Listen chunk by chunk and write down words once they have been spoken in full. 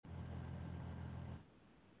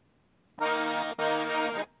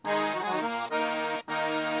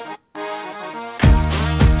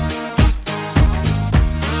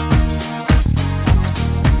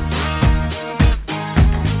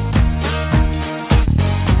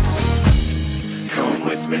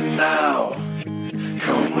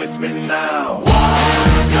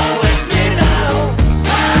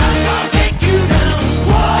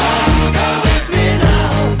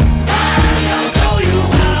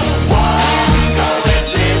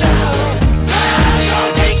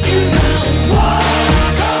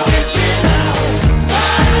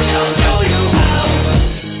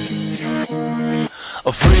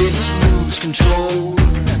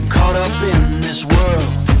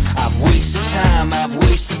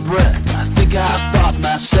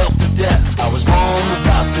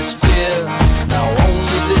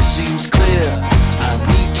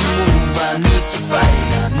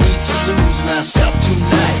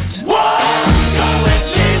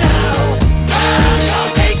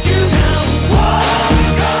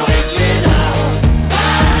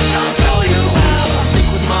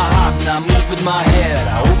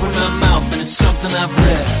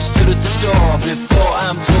more before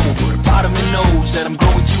I'm told. But a part of me knows that I'm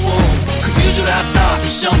growing too old. Confused what I thought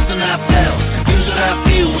was something I felt. Confused what I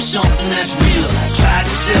feel was something that's real. I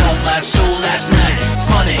tried to sell my soul last night.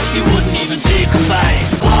 Funny, he wouldn't even take a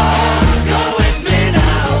bite. Walk, go with me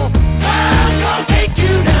now. I'm gonna take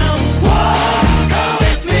you down. Walk, go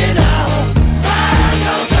with me now. I'm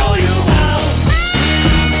gonna show you how.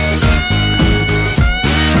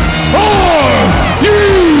 Are you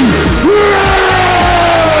ready?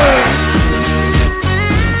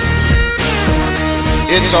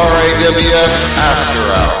 It's RAWF After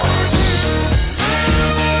Hours.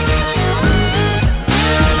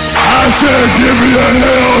 I said give me a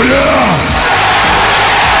hell yeah!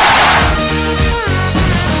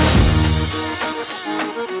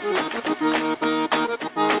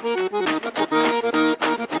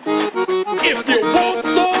 If you want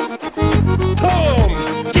some, come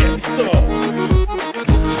get some.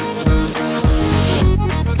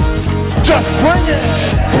 Just bring it,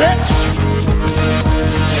 bitch!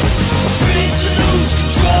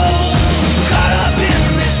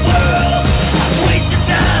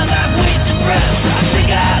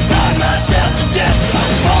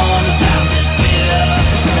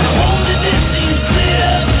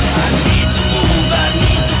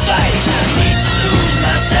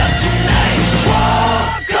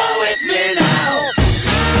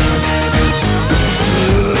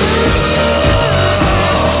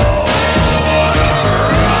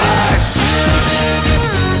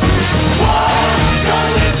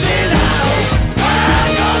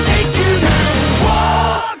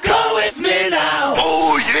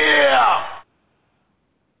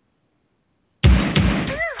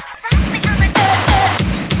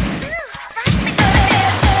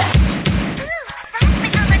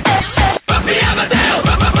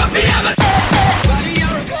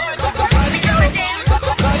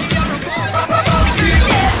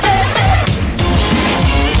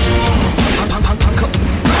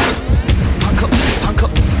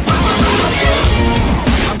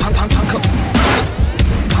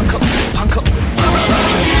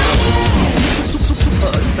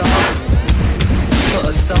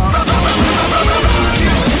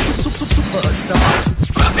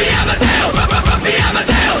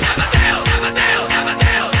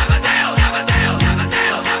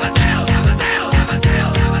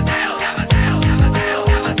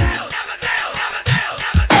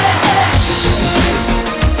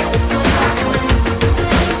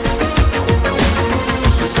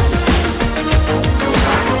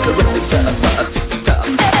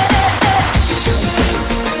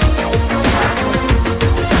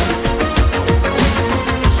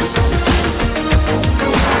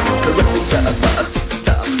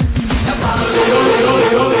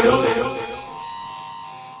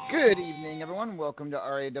 Welcome to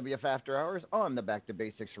RAWF After Hours on the Back to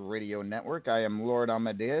Basics Radio Network. I am Lord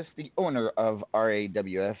Amadeus, the owner of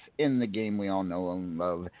RAWF, in the game we all know and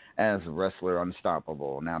love as Wrestler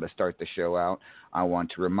Unstoppable. Now, to start the show out, I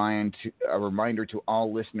want to a reminder to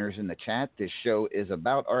all listeners in the chat, this show is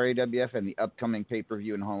about RAWF and the upcoming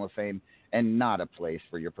pay-per-view and Hall of Fame, and not a place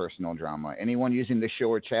for your personal drama. Anyone using the show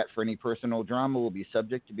or chat for any personal drama will be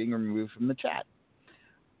subject to being removed from the chat.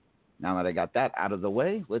 Now that I got that out of the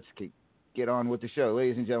way, let's get on with the show.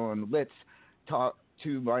 Ladies and gentlemen, let's talk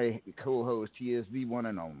to my co-host. He is the one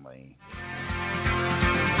and only. I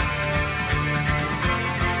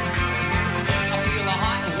feel a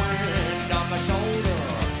hot wind on my shoulder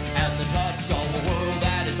as the touch on the world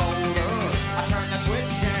that is older. I turn the switch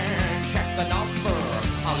and check the number.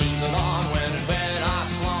 I leave it on when in bed I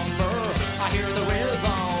slumber. I hear the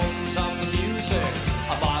rhythms of the music.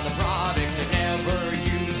 I buy the product and never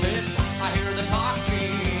use it. I hear the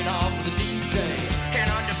talking of the DJ.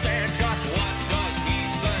 Can't understand just what does he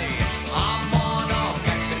say. I'm on a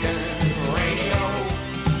Mexican radio.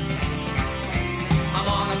 I'm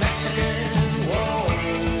on a Mexican world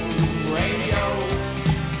radio.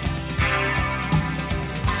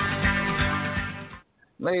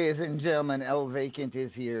 Ladies and gentlemen, El Vacant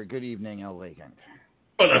is here. Good evening, El Vacant.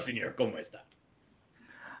 Hola, señor. ¿Cómo está?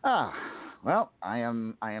 Well, I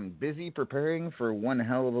am busy preparing for one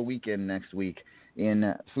hell of a weekend next week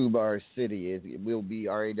in Fubar City. It will be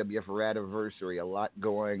RAWF Radiversary. A lot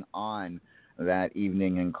going on that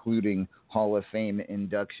evening, including Hall of Fame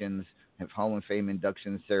inductions, Hall of Fame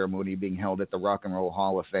induction ceremony being held at the Rock and Roll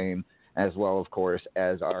Hall of Fame, as well, of course,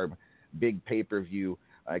 as our big pay-per-view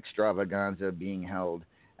extravaganza being held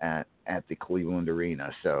at the Cleveland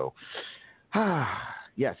Arena. So,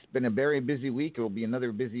 yes, been a very busy week. It will be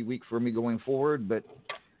another busy week for me going forward, but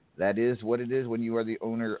that is what it is when you are the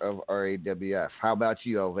owner of RAWF. How about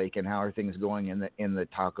you, El Vacant? How are things going in the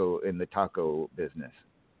taco business?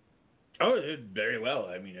 Oh, it did very well.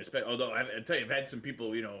 I mean, although I tell you, I've had some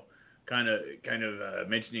people, kind of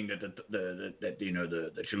mentioning that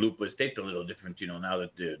the chalupas taste a little different, now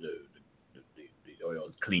that the oil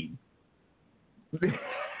is clean.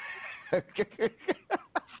 I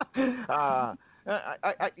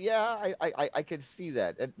could see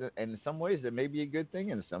that. In some ways, it may be a good thing.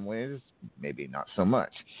 In some ways, maybe not so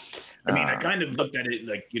much. I mean, I kind of looked at it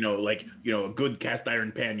like a good cast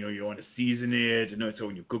iron pan. You want to season it, so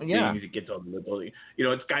when you cook things, it gets all the little.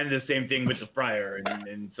 It's kind of the same thing with the fryer,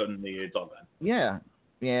 and suddenly it's all gone. Yeah.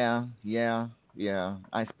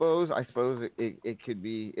 I suppose it could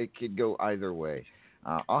be. It could go either way.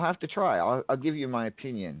 I'll have to try. I'll give you my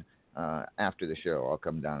opinion after the show. I'll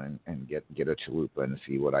come down and get a chalupa and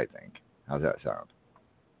see what I think. How's that sound?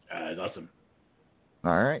 It's awesome.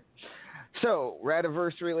 All right. So,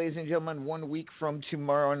 Radiversary, ladies and gentlemen, 1 week from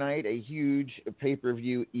tomorrow night, a huge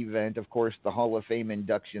pay-per-view event. Of course, the Hall of Fame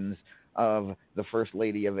inductions of the First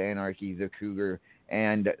Lady of Anarchy, the Cougar,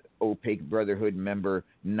 and Opaque Brotherhood member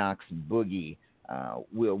Knox Boogie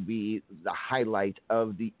will be the highlight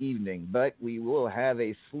of the evening. But we will have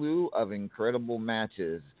a slew of incredible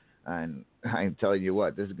matches. And I'm telling you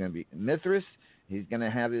what, this is going to be Mithras. He's going to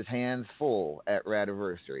have his hands full at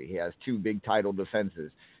Radiversary. He has 2 big title defenses.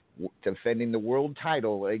 Defending the world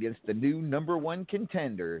title against the new number 1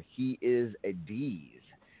 contender, he is a Deez.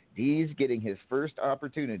 Deez getting his first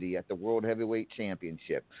opportunity at the World Heavyweight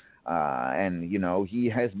Championship. And, he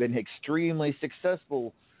has been extremely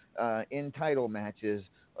successful in title matches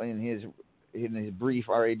in his brief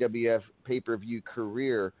RAWF pay-per-view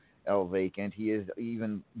career, El Vacant. He has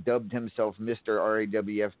even dubbed himself Mr.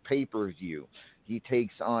 RAWF Pay-Per-View. He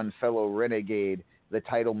takes on fellow renegade, the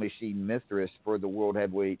title machine Mithras, for the World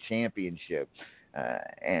Heavyweight Championship.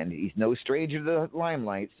 And he's no stranger to the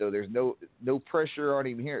limelight, so there's no pressure on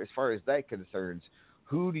him here as far as that concerns.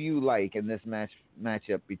 Who do you like in this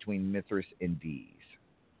matchup between Mithras and Deez?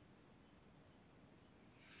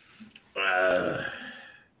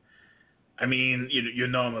 I mean,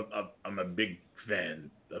 I'm a big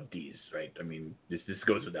fan of Deez, right? I mean, this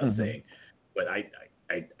goes without saying, but I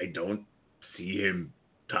don't see him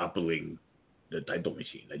toppling the title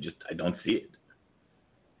machine. I don't see it.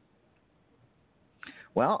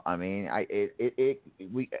 Well, I mean,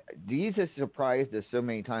 Deez has surprised us so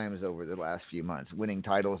many times over the last few months, winning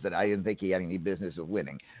titles that I didn't think he had any business of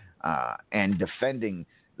winning, and defending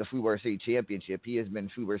the FUBARC Championship. He has been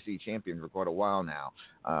FUBARC champion for quite a while now.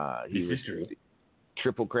 He was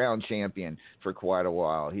Triple Crown champion for quite a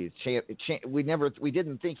while. He's we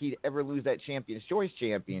didn't think he'd ever lose that Champion's Choice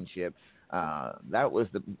Championship. That was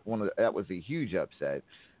a huge upset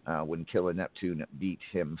when Killer Neptune beat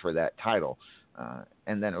him for that title.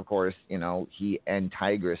 And then, of course, he and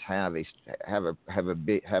Tigress have a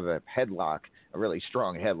headlock, a really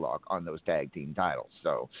strong headlock on those tag team titles.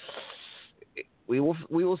 So we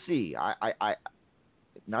will see. I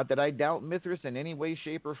not that I doubt Mithras in any way,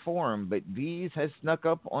 shape, or form, but Deez has snuck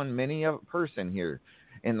up on many a person here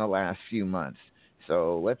in the last few months.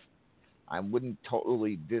 So I wouldn't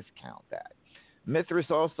totally discount that. Mithras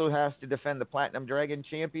also has to defend the Platinum Dragon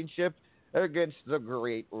Championship against the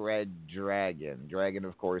Great Red Dragon. Dragon,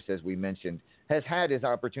 of course, as we mentioned, has had his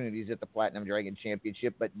opportunities at the Platinum Dragon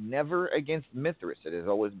Championship, but never against Mithras.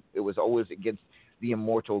 It was always against the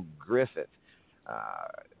Immortal Griffith.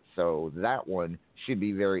 So that one should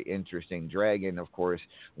be very interesting. Dragon, of course,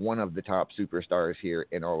 one of the top superstars here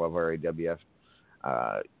in all of RAWF.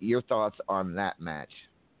 Your thoughts on that match?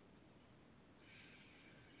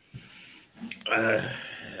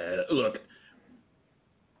 Look,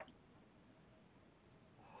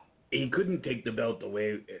 he couldn't take the belt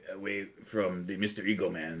away from the Mr. Ego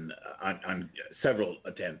Man on several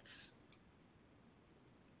attempts,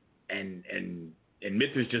 and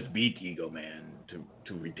Mithras just beat Ego Man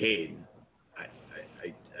to retain.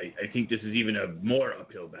 I think this is even a more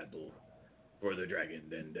uphill battle for the Dragon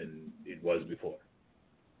than it was before.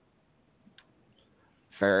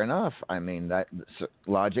 Fair enough. I mean, that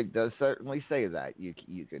logic does certainly say that.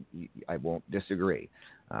 I won't disagree.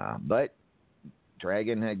 But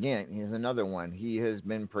Dragon, again, he's another one. He has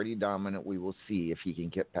been pretty dominant. We will see if he can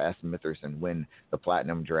get past Mithras and win the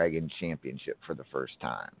Platinum Dragon Championship for the first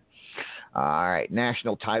time. All right,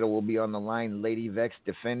 national title will be on the line. Lady Vex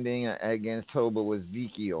defending against Hobo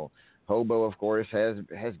Ezekiel. Hobo, of course, has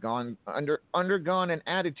undergone an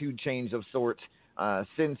attitude change of sorts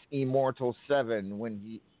since Immortal 7, when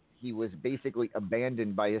he was basically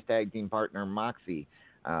abandoned by his tag team partner Moxie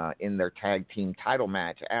in their tag team title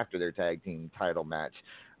match. After their tag team title match,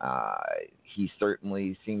 he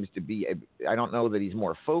certainly seems to be I don't know that he's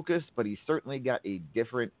more focused, but he's certainly got a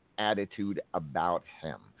different attitude about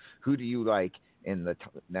him. Who do you like in the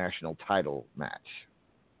national title match?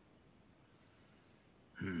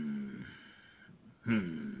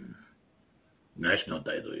 National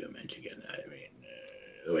title you mentioned again. I mean,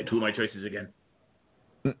 wait, who are my choices again?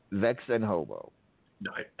 Vex and Hobo.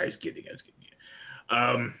 No, I was kidding.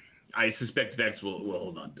 I suspect Vex will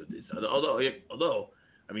hold on to this. Although,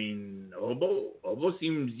 I mean, Hobo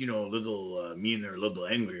seems, a little meaner, a little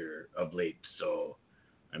angrier of late. So,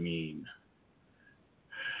 I mean,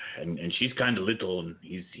 and she's kind of little, and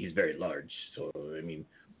he's very large. So, I mean,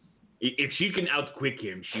 if she can outquick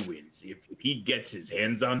him, she wins. If he gets his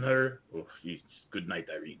hands on her, good night,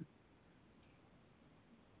 Irene.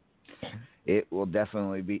 It will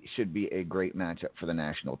definitely should be a great matchup for the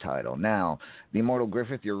national title. Now, the Immortal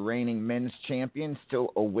Griffith, your reigning men's champion,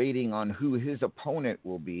 still awaiting on who his opponent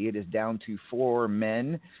will be. It is down to 4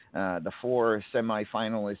 men, the 4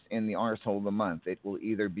 semifinalists in the Arsehole of the Month. It will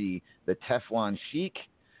either be the Teflon Sheik,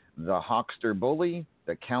 the Hawkster Bully,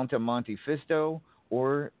 the Count of Monte Fisto,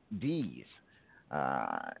 or D's.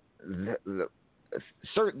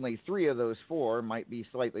 Certainly 3 of those 4 might be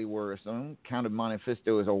slightly worrisome. Count of Monte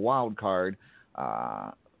Fisto is a wild card.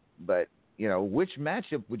 But, which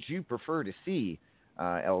matchup would you prefer to see,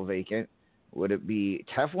 El Vacant? Would it be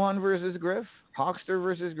Teflon versus Griff, Hawkster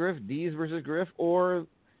versus Griff, D's versus Griff, or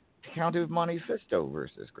Count of Monte Fisto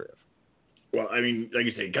versus Griff? Well, I mean, like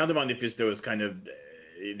you say, Count of Monte Fisto is kind of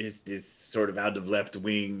this sort of out of left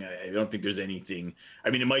wing. I don't think there's anything. I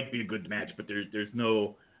mean, it might be a good match, but there's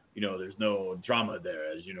no... there's no drama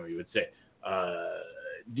there, as you would say.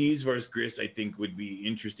 D's versus Gris, I think, would be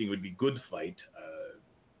interesting. Would be good fight.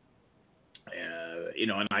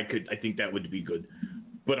 And I think that would be good.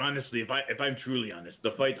 But honestly, if I'm truly honest,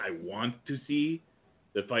 the fight I want to see,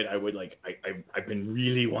 the fight I would like, I've been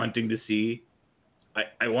really wanting to see.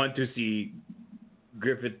 I want to see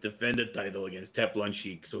Griffith defend the title against Teflon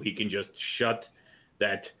Sheik, so he can just shut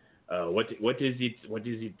that. What is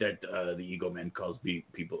it that the Ego Man calls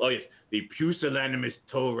people? Oh yes, the pusillanimous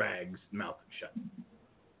toe rags mouth shut.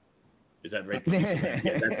 Is that right?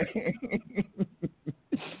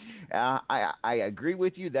 I agree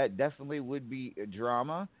with you. That definitely would be a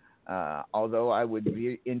drama. Although I would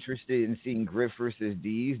be interested in seeing Griff versus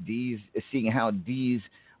D's. Seeing how D's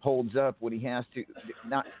holds up when he has to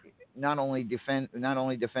not only defend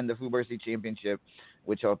the Fubarsi Championship,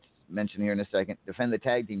 which I'll mention here in a second, defend the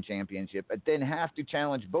Tag Team Championship, but then have to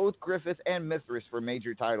challenge both Griffith and Mithras for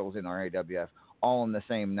major titles in RAWF all in the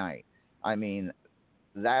same night. I mean,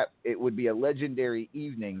 that it would be a legendary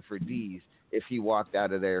evening for D's if he walked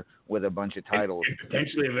out of there with a bunch of titles. And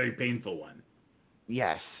potentially a very painful one.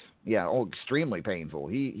 Yes. Yeah. Oh, extremely painful.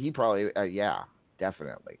 He probably, yeah,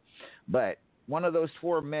 definitely. But one of those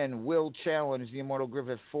 4 men will challenge the Immortal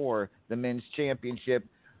Griffith for the men's championship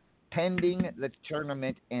pending the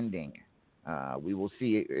tournament ending. We will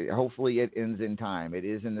see. Hopefully it ends in time. It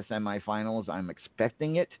is in the semifinals. I'm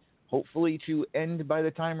expecting it, hopefully, to end by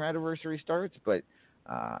the time Radiversary starts, but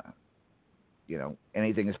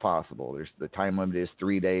anything is possible. The time limit is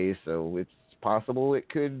 3 days, so it's possible it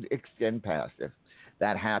could extend past. If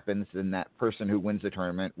that happens, then that person who wins the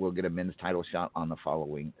tournament will get a men's title shot on the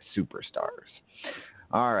following superstars.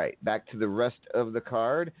 All right, back to the rest of the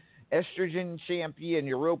card. Estrogen champion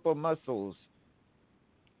Europa Muscles.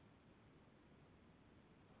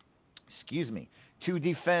 To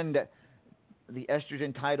defend the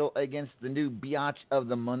estrogen title against the new Biatch of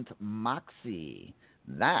the Month, Moxie.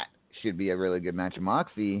 That should be a really good match.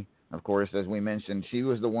 Moxie, of course, as we mentioned, she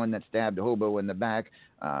was the one that stabbed Hobo in the back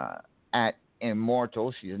at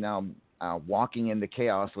Immortal. She's now walking into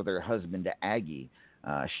chaos with her husband, Aggie.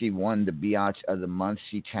 She won the Biatch of the Month.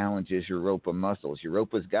 She challenges Europa Muscles.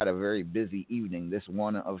 Europa's got a very busy evening. This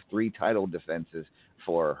one of 3 title defenses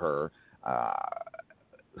for her.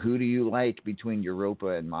 Who do you like between Europa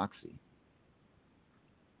and Moxie?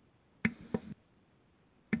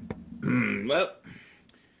 Well,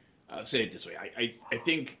 I'll say it this way. I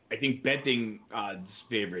think betting odds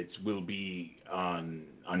favorites will be on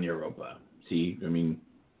Europa. See, I mean,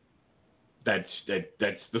 that's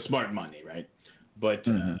the smart money, right? But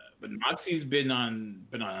but Moxie's been on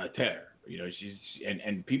a tear. She's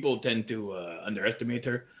and people tend to underestimate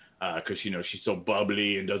her because she's so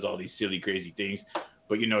bubbly and does all these silly, crazy things.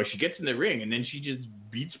 But she gets in the ring and then she just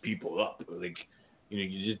beats people up. Like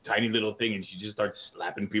you just tiny little thing and she just starts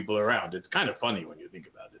slapping people around. It's kind of funny when you think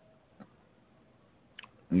about it.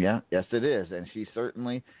 Yeah, yes, it is, and she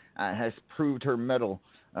certainly has proved her mettle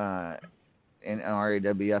in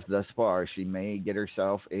RAWF thus far. She may get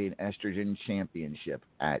herself an estrogen championship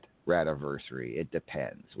at Radiversary. It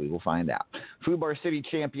depends. We will find out. Fubar City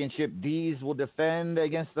Championship, D's will defend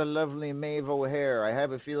against the lovely Maeve O'Hare. I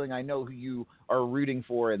have a feeling I know who you are rooting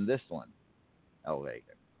for in this one, Elvega.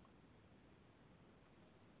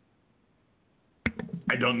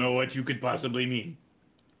 I don't know what you could possibly mean.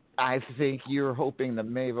 I think you're hoping that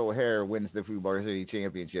Maeve O'Hare wins the Fubar City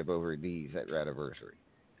Championship over D's at Radiversary.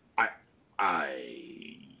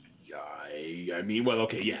 I mean, well,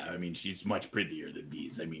 okay, yeah. I mean, she's much prettier than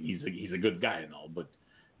D's. I mean, he's a good guy and all, but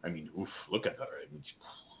I mean, oof, look at her. I mean,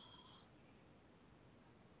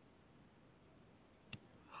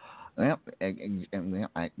 Well,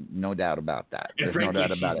 no doubt about that. And There's frankly, no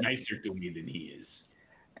doubt about she's it. nicer to me than he is.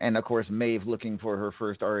 And of course, Maeve looking for her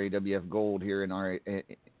first RAWF gold here in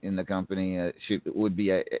the company. Would be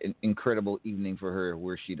an incredible evening for her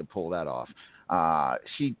were she to pull that off.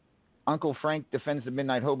 Uncle Frank defends the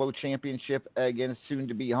Midnight Hobo Championship against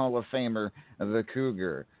soon-to-be Hall of Famer the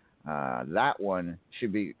Cougar. That one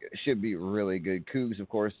should be really good. Cougs, of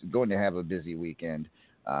course, going to have a busy weekend,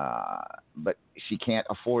 but she can't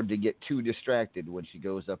afford to get too distracted when she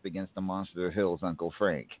goes up against the Monster of Hills Uncle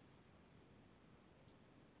Frank.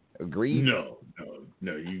 Agreed? No.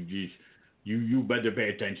 You better pay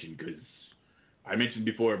attention, because I mentioned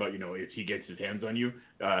before about, if he gets his hands on you,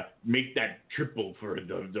 make that triple for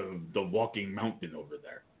the walking mountain over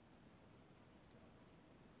there.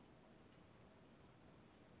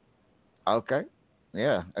 Okay.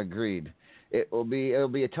 Yeah, agreed. It'll be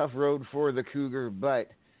a tough road for the Cougar,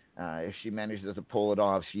 but if she manages to pull it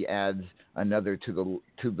off, she adds another to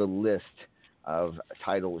the list of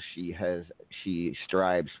titles she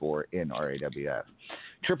strives for in RAWF.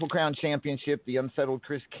 Triple Crown Championship, the unsettled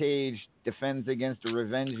Chris Cage defends against the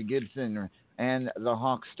Revenge Gibson and the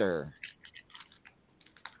Hawkster.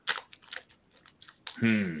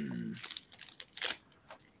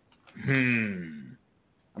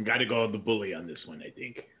 I've got to go with the bully on this one, I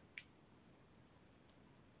think.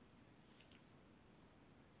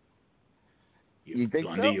 You think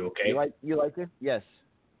Blondie, so? you okay? You like it? Yes.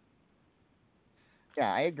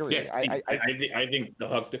 Yeah, I agree. Yeah, I think the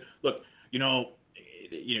Huckster. Look,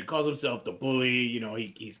 calls himself the bully.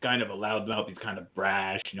 He's kind of a loudmouth. He's kind of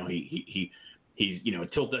brash. He's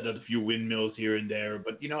tilted at a few windmills here and there.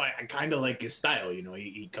 But I kind of like his style.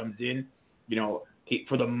 He comes in.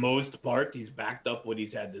 For the most part, he's backed up what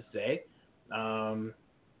he's had to say. I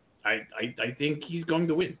think he's going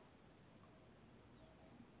to win.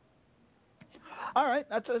 All right,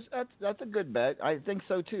 that's a good bet. I think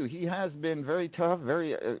so too. He has been very tough,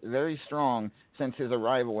 very strong since his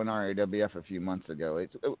arrival in RAWF a few months ago.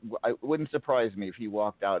 It wouldn't surprise me if he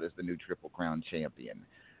walked out as the new Triple Crown champion.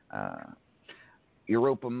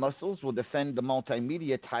 Europa Muscles will defend the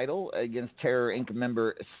multimedia title against Terror Inc.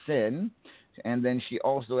 member Sin, and then she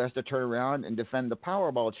also has to turn around and defend the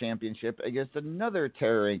Powerball championship against another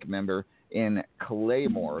Terror Inc. member in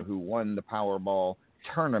Claymore, who won the Powerball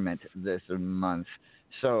tournament this month.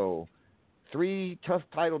 So 3 tough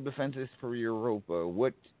title defenses for Europa.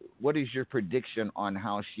 What is your prediction on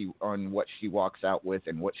what she walks out with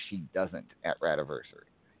and what she doesn't at Radiversary?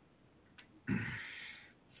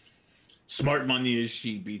 Smart money is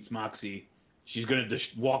she beats Moxie. She's gonna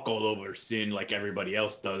walk all over Sin like everybody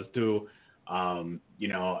else does too. And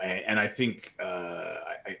I think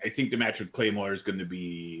the match with Claymore is going to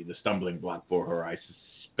be the stumbling block for her. I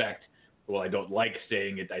suspect. Well, I don't like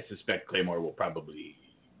saying it. I suspect Claymore will probably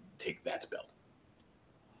take that belt.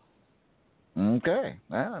 Okay.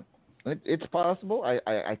 It's possible.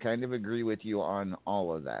 I kind of agree with you on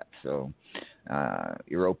all of that. So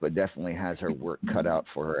Europa definitely has her work cut out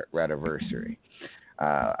for her at Radiversary.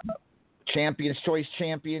 Champions Choice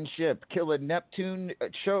Championship. Killer Neptune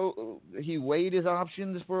he weighed his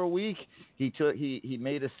options for a week. He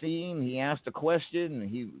made a scene. He asked a question.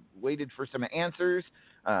 He waited for some answers,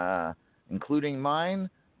 including mine.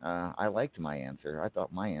 I liked my answer. I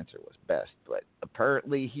thought my answer was best, but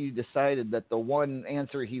apparently he decided that the one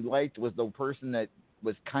answer he liked was the person that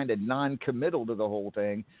was kind of non-committal to the whole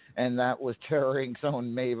thing, and that was Terror Inc.'s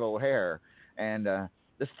own Maeve O'Hare. And the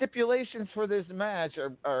stipulations for this match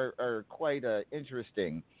are quite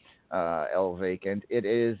interesting, El Vacant. It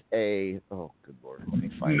is oh, good Lord, let me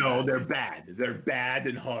find No, that. they're bad. They're bad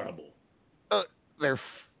and horrible. They're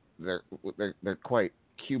quite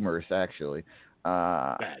humorous, actually.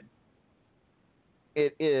 Bad.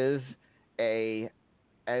 It is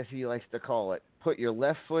as he likes to call it, put your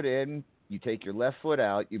left foot in, you take your left foot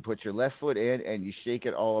out, you put your left foot in, and you shake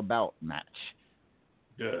it all about match.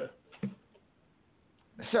 Duh.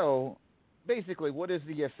 So basically, what is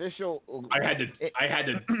the official? I had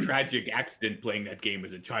a tragic accident playing that game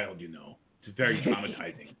as a child. It's very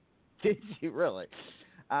traumatizing. Did you really?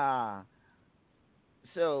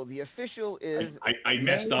 So the official is. I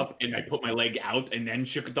messed up and I put my leg out and then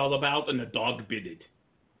shook it all about and the dog bit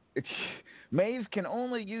it. Maeve can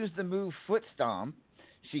only use the move Foot Stomp.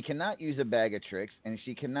 She cannot use a bag of tricks, and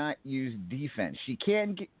she cannot use defense. She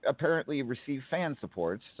can apparently receive fan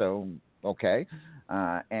supports, so okay.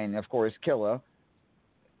 And of course, Killa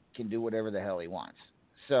can do whatever the hell he wants.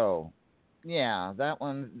 So, yeah, that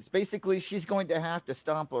one. Basically, she's going to have to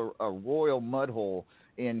stomp a royal mud hole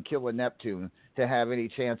in Killa Neptune to have any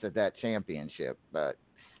chance at that championship. But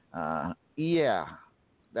yeah,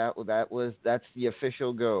 that's the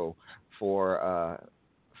official go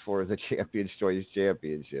for the Champions Choice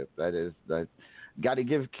Championship. That got to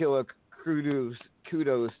give Killa kudos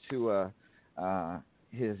to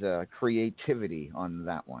his creativity on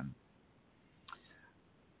that one.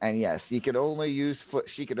 And yes, she could only use Foot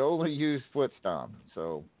Stomp.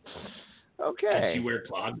 So okay. Can she wear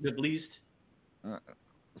clogs at least?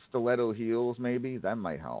 Stiletto heels, maybe that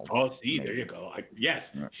might help. Oh, see, maybe. There you go. Yes,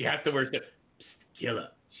 she has to wear Killa.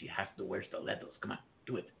 She has to wear stilettos. Come on.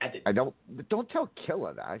 Do it. Add it. Don't tell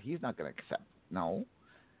Killa that. He's not going to accept. No.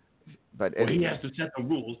 But he has to set the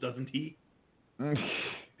rules, doesn't he?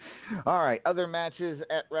 All right. Other matches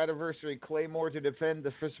at Radiversary: Claymore to defend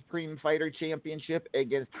the Supreme Fighter Championship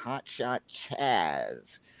against Hotshot Chaz.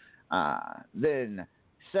 Then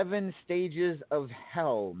 7 Stages of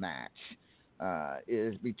Hell match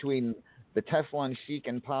is between the Teflon Sheik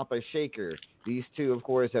and Papa Shaker. These two, of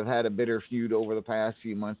course, have had a bitter feud over the past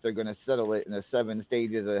few months. They're going to settle it in a 7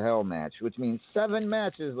 Stages of Hell match, which means 7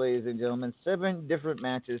 matches, ladies and gentlemen. 7 different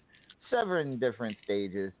matches, 7 different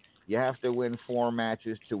stages. You have to win 4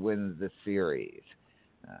 matches to win the series.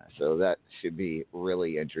 So that should be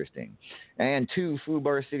really interesting. And 2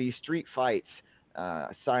 Fubar City Street Fights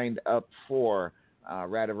signed up for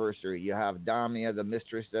Radiversary. You have Damia, the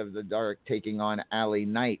Mistress of the Dark, taking on Ali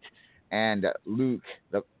Knight, and Luke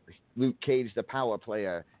Cage, the power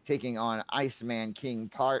player, taking on Iceman King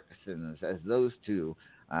Parsons. As those two,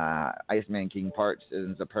 Iceman King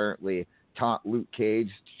Parsons apparently taught Luke Cage,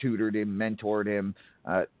 tutored him, mentored him.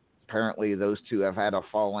 Apparently those two have had a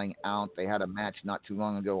falling out. They had a match not too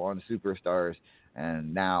long ago on Superstars,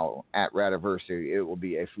 and now at Radiversary it will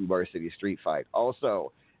be a Fubar City street fight.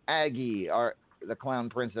 Also, Aggie, the Clown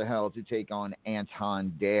Prince of Hell, to take on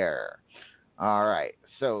Anton Dare. All right,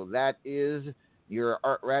 so that is your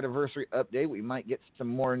Radiversary update. We might get some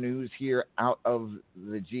more news here out of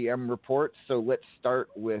the GM reports. So let's start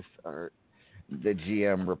with the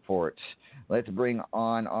GM reports. Let's bring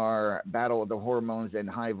on our Battle of the Hormones and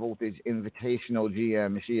High Voltage Invitational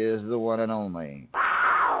GM. She is the one and only.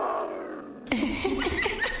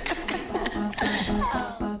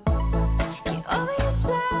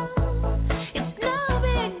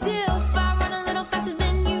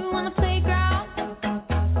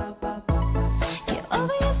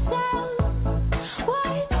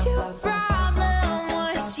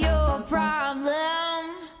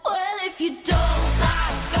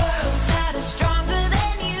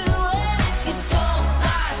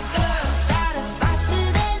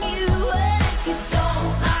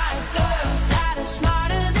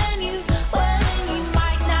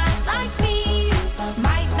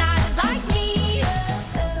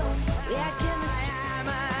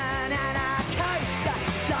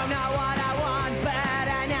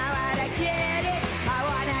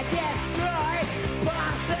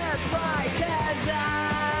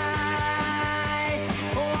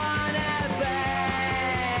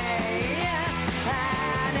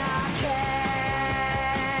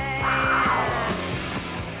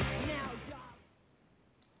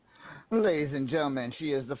 Ladies and gentlemen,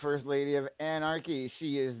 she is the First Lady of Anarchy.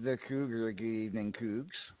 She is the Cougar. Good evening, Cougs.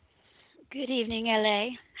 Good evening, LA.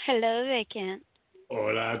 Hello, Vacant.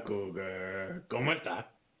 Hola, Cougar. ¿Cómo está?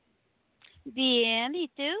 Bien, ¿y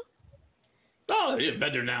tú? Oh, it's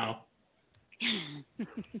better now.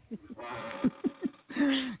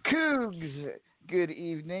 Cougs, good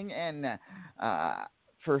evening. And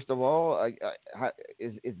first of all,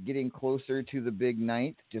 is getting closer to the big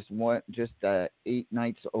night. Just 8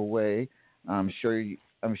 nights away. I'm sure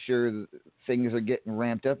things are getting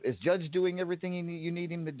ramped up. Is Judge doing everything you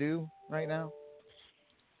need him to do right now?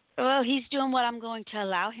 Well, he's doing what I'm going to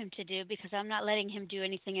allow him to do because I'm not letting him do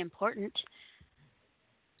anything important.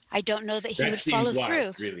 I don't know that he would follow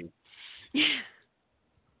through. Really.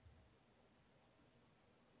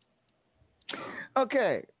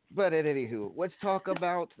 Okay, but anywho, let's talk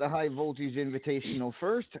about the High Voltage Invitational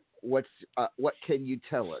first. What can you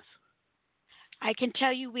tell us? I can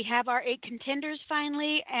tell you we have our 8 contenders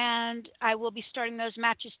finally, and I will be starting those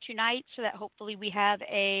matches tonight so that hopefully we have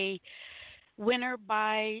a winner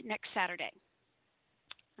by next Saturday.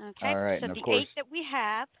 Okay, All right, so and of the course, 8 that we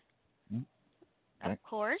have, okay. of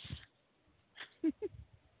course,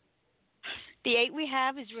 the 8 we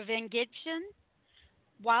have is Raven Gibson,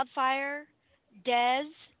 Wildfire, Dez,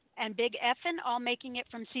 and Big Effin, all making it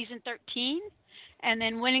from Season 13. And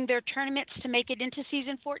then winning their tournaments to make it into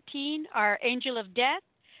Season 14 are Angel of Death,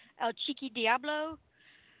 El Chiqui Diablo,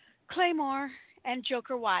 Claymore, and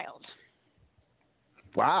Joker Wild.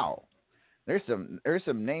 Wow. There's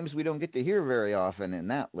some names we don't get to hear very often in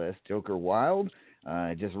that list. Joker Wild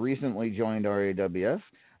just recently joined RAWF.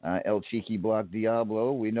 El Chiqui Block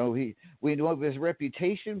Diablo. We know of his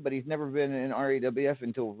reputation, but he's never been in RAWF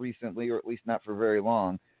until recently, or at least not for very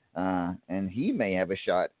long. And he may have a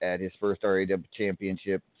shot at his first RAW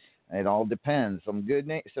championship. It all depends. Some good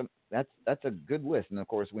that's a good list, and of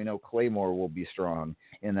course we know Claymore will be strong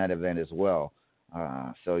in that event as well.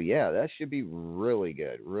 So yeah, that should be really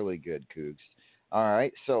good, Cougs. All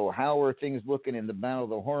right. So how are things looking in the Battle of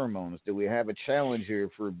the Hormones? Do we have a challenger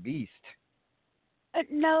for Beast?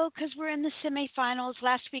 No, because we're in the semifinals.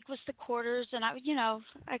 Last week was the quarters, and I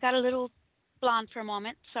got a little blonde for a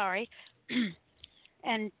moment. Sorry.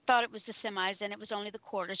 And thought it was the semis, and it was only the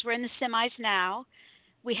quarters. We're in the semis now.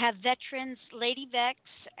 We have veterans Lady Vex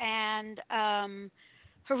and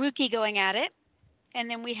Haruki going at it. And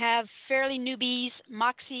then we have fairly newbies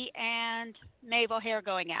Moxie and Maeve O'Hare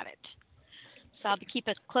going at it. So I'll keep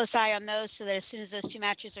a close eye on those so that as soon as those 2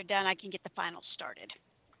 matches are done, I can get the finals started.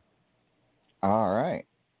 All right.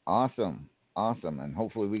 Awesome. And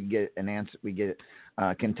hopefully we get an answer. We get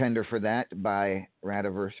a contender for that by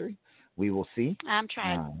Radiversary. We will see. I'm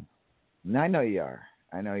trying. I know you are.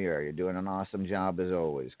 You're doing an awesome job as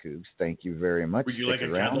always, Cougs. Thank you very much. Would you like a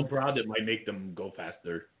cattle prod that might make them go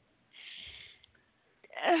faster?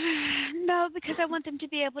 No, because I want them to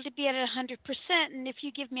be able to be at 100%. And if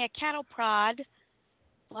you give me a cattle prod,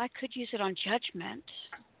 well, I could use it on Judgment.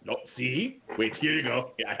 No, see? Wait, here you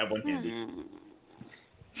go. Yeah, I have one handy.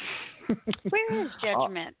 Where is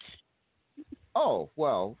Judgment? Oh,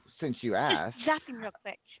 well, since you asked. Just zapping real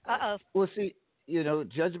quick. Uh-oh. Well, see,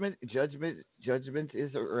 Judgment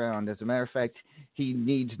is around. As a matter of fact, he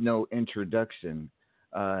needs no introduction.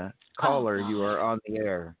 Caller, you are on the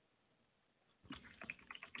air.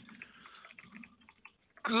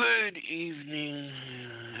 Good evening,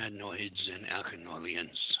 Anoids and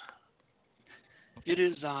Alkanolians. It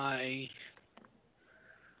is I,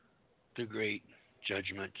 the great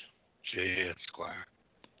Judgment J. Esquire.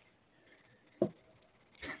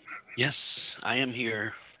 Yes, I am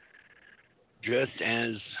here, dressed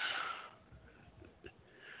as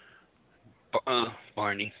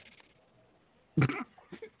Barney.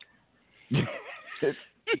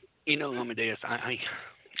 Amadeus, I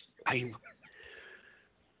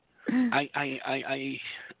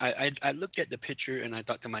looked at the picture and I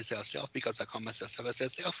thought to myself, because I call myself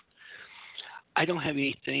self, I don't have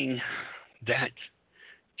anything that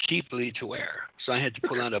cheaply to wear, so I had to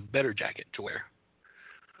pull out a better jacket to wear.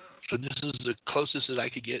 So this is the closest that I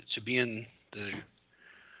could get to being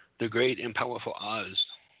the great and powerful Oz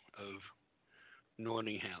of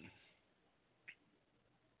Nottingham.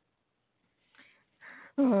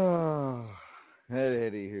 Oh,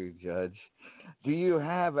 anywho, Judge. Do you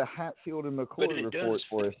have a Hatfield and McCoy report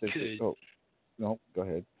for us? Oh, no, go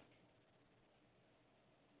ahead.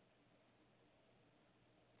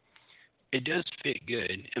 It does fit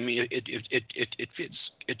good. I mean, it fits.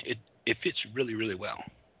 It fits really, really well.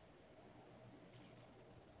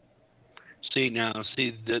 See,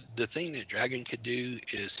 the thing that Dragon could do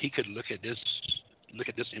is he could look at this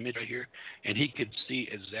image right here, and he could see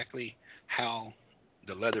exactly how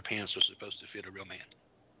the leather pants are supposed to fit a real man.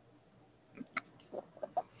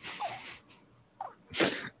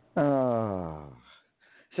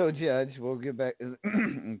 So, Judge, we'll get back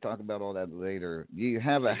and talk about all that later. Do you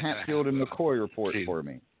have a Hatfield and McCoy report for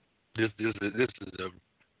me? This is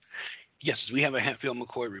yes, we have a Hatfield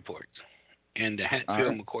McCoy report, and the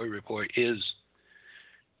Hatfield McCoy report is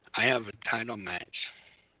I have a title match.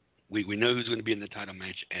 We know who's going to be in the title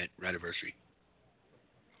match at Radiversary.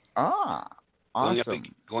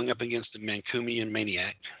 Awesome. Going up against the Mancumian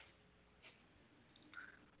Maniac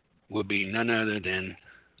will be none other than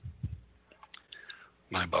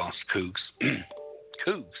my boss, Cougs.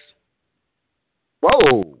 Cougs.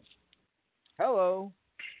 Whoa. Hello.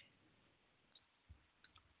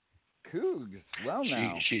 Cougs. Well,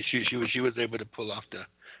 now she was able to pull off the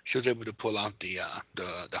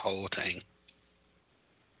whole thing.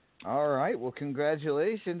 All right. Well,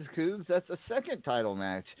 congratulations, Cougs. That's a second title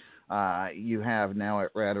match. you have now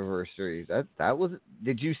at Radiversary. That was.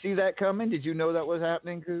 Did you see that coming? Did you know that was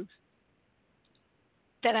happening, Cougs?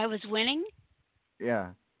 That I was winning? Yeah.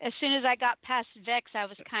 As soon as I got past Vex, I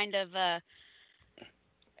was kind of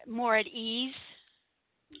more at ease.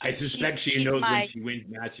 I suspect she knows when she wins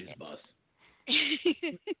matches, boss.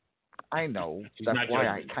 I know. She's That's not why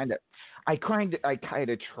judging. I kind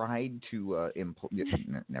of tried to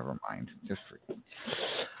never mind. Just for.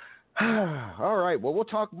 All right. Well, we'll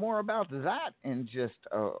talk more about that in just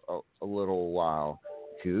a little while,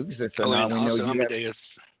 Cougs. So now we know you have.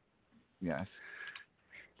 Yes.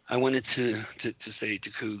 I wanted to say to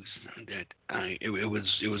Cougs that it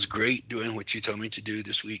was great doing what you told me to do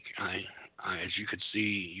this week. I as you could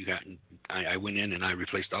see, I went in and I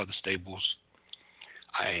replaced all the stables.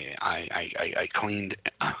 I cleaned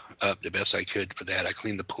up the best I could for that. I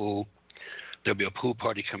cleaned the pool. There'll be a pool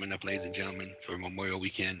party coming up, ladies and gentlemen, for Memorial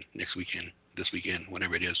Weekend, this weekend,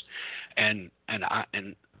 whenever it is. And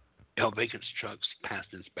El Vacant's trucks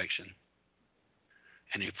passed inspection,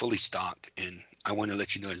 and they're fully stocked. And I want to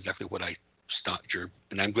let you know exactly what I stocked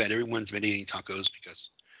and I'm glad everyone's been eating tacos because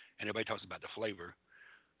everybody talks about the flavor.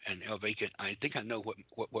 And El Vacant, I think I know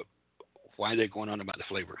why they're going on about the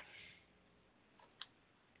flavor.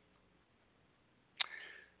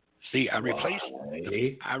 See, I replaced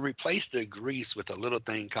the grease with a little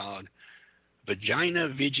thing called Vagina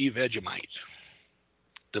Vegemite,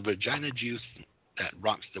 the vagina juice that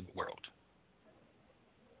rocks the world.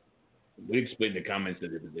 We explained the comments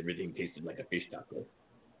that everything tasted like a fish taco.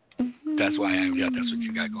 Mm-hmm. That's why that's what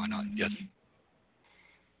you got going on. Yes.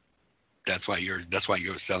 That's why you're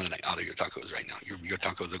selling out of your tacos right now. Your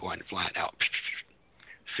tacos are going flat out.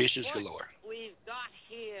 Fishes galore. What we've got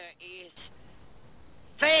here is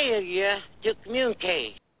failure to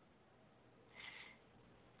communicate.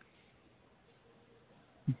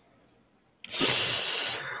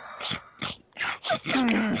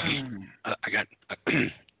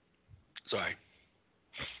 Sorry.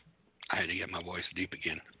 I had to get my voice deep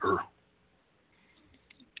again.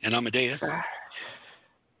 And Amadeus.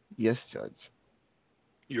 Yes, Judge.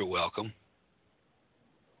 You're welcome.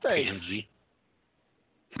 Thanks. Pansy.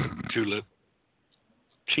 Tulip.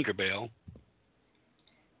 Tinkerbell.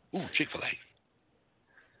 Ooh, Chick-fil-A.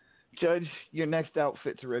 Judge, your next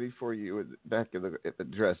outfit's ready for you back at the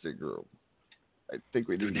dressing room. I think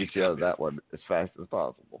we need to get you out of that one as fast as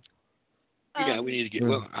possible. Yeah, we need to get.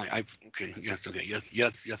 Well, okay.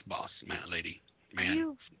 Yes, boss, man, lady, man.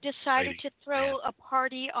 You decided lady, to throw man. a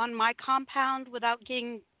party on my compound without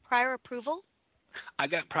getting prior approval? I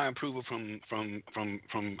got prior approval from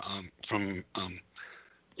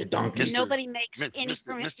the donkey. Nobody makes any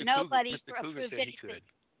permit. Nobody Mr. approves Cougar said anything. he could.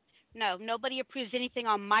 No, nobody approves anything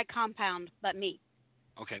on my compound but me.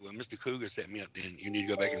 Okay, well, Mr. Cougar set me up. Then you need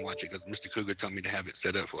to go back and watch it because Mr. Cougar told me to have it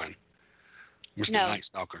set up for him. Mr. No. Night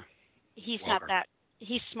Stalker. He's Walker. not that.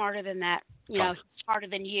 He's smarter than that. You know, he's smarter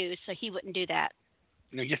than you, so he wouldn't do that.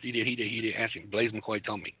 No, yes, he did. He did. Ask him. Blaze McCoy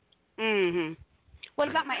told me. Mm-hmm. What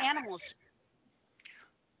about my animals?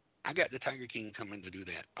 I got the Tiger King coming to do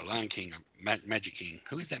that. A Lion King, a Magic King.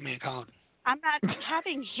 Who is that man called? I'm not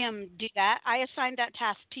having him do that. I assigned that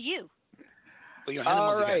task to you. Well, your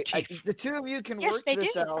animals All right. got teeth. The two of you can Yes, work they this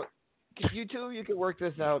do. out. You two of you can work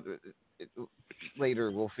this out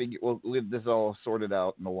later. We'll get this all sorted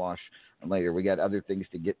out in the wash later. We got other things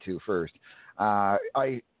to get to first.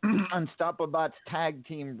 Unstoppabot's tag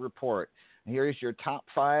team report. Here's your top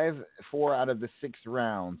 4 out of the 6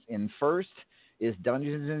 rounds. In first is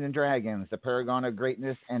Dungeons and Dragons, the Paragon of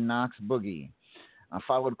Greatness, and Knox Boogie.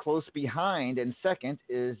 Followed close behind, and second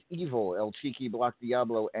is Evil, El Chiqui, Block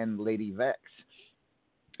Diablo, and Lady Vex.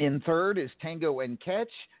 In third is Tango and Cash,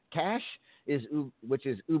 which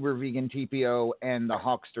is Uber Vegan TPO and the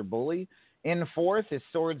Hawkster Bully. In fourth is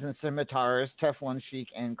Swords and Scimitars, Teflon Chic,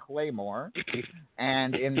 and Claymore.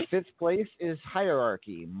 And in fifth place is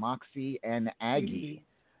Hierarchy, Moxie, and Aggie.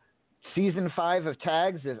 Season 5 of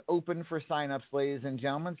Tags is open for signups, ladies and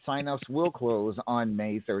gentlemen. Signups will close on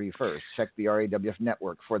May 31st. Check the RAWF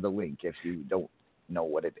network for the link if you don't know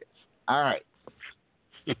what it is. All right.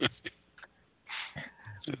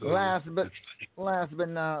 Last but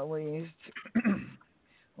not least,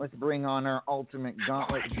 let's bring on our ultimate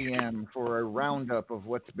Gauntlet GM for a roundup of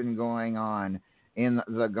what's been going on in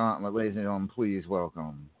the Gauntlet. Ladies and gentlemen, please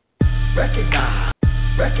welcome.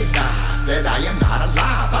 Recognize that I am not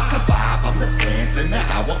alive. I survive. I'm the sands in the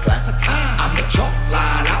hourglass of time. I'm the chalk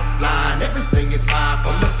line, outline. Everything is mine.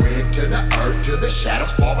 From the wind to the earth to the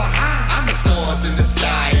shadows far behind. I'm the stars in the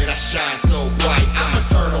sky and I shine so bright. I'm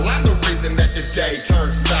eternal. I'm the reason that the day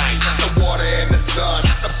turns night. I'm the water and the sun.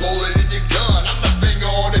 I'm the bullet in your gun. I'm the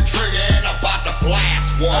finger on the trigger and I'm about to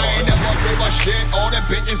blast one.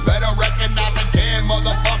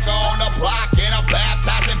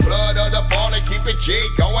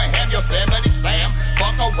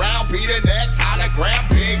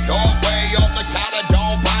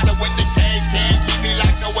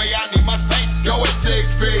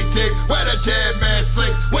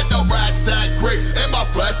 break, and my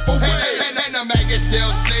flesh for weight. And the maggot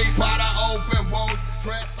still sleep, by the open wounds,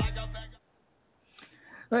 dressed like a bag.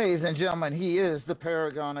 Ladies and gentlemen, he is the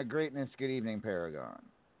paragon of greatness. Good evening, Paragon.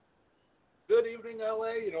 Good evening,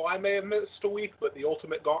 LA. You know, I may have missed a week, but the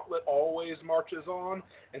Ultimate Gauntlet always marches on.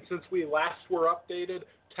 And since we last were updated,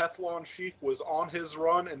 Teflon Sheik was on his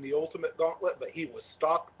run in the Ultimate Gauntlet, but he was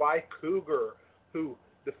stopped by Cougar, who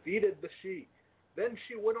defeated the Sheik. Then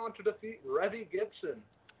she went on to defeat Revy Gibson.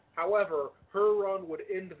 However, her run would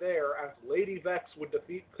end there as Lady Vex would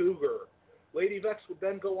defeat Cougar. Lady Vex would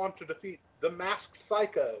then go on to defeat the Masked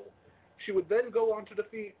Psycho. She would then go on to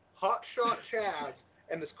defeat Hotshot Chaz,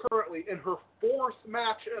 and is currently in her fourth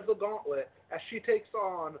match of the Gauntlet as she takes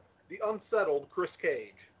on the unsettled Chris Cage.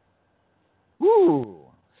 Woo!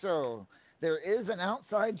 So there is an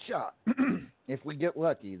outside shot, if we get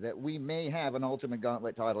lucky, that we may have an Ultimate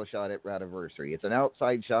Gauntlet title shot at Radiversary. It's an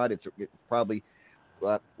outside shot. It's probably,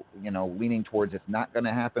 leaning towards it's not going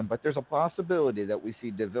to happen, but there's a possibility that we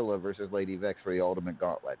see Davila versus Lady Vex for the Ultimate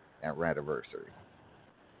Gauntlet at Radiversary.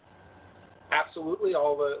 Absolutely.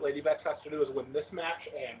 All the Lady Vex has to do is win this match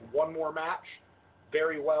and one more match.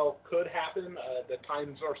 Very well could happen. The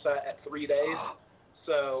times are set at 3 days.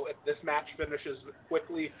 So if this match finishes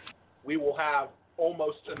quickly, we will have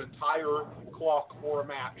almost an entire clock for a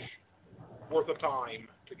match worth of time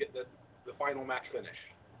to get the final match finished.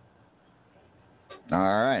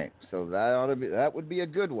 All right. So that would be a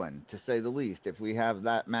good one, to say the least, if we have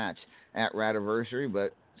that match at Radiversary,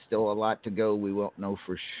 but still a lot to go. We won't know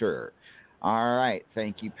for sure. All right.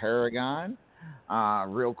 Thank you, Paragon.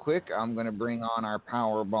 Real quick, I'm going to bring on our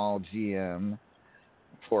Powerball GM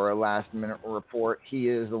for a last-minute report. He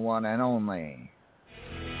is the one and only.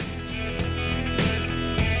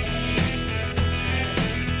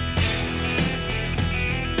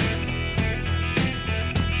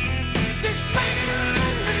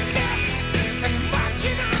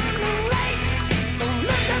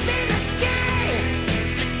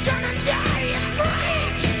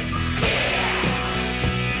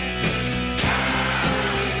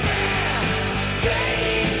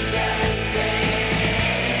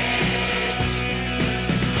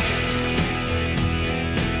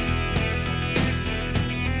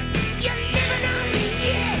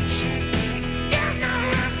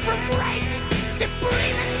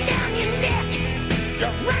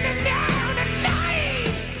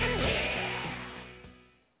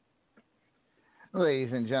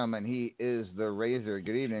 Ladies and gentlemen, he is the Razor.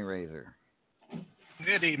 Good evening, Razor.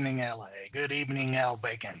 Good evening, LA. Good evening, Al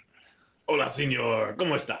Bacon. Hola, señor.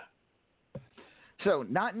 ¿Cómo está? So,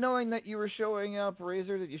 not knowing that you were showing up,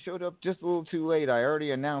 Razor, that you showed up just a little too late, I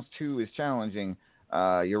already announced who is challenging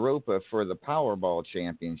Europa for the Powerball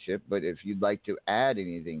Championship, but if you'd like to add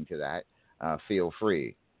anything to that, feel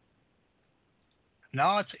free.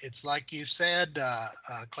 No, it's like you said,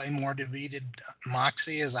 Claymore defeated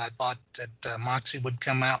Moxie, as I thought that Moxie would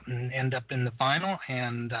come out and end up in the final.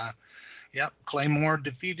 And, Claymore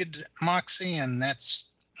defeated Moxie, and that's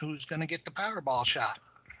who's going to get the Powerball shot.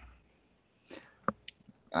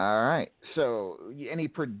 All right. So, any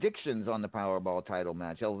predictions on the Powerball title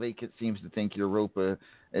match? El Vacant seems to think Europa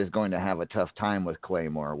is going to have a tough time with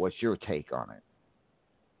Claymore. What's your take on it?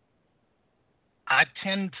 I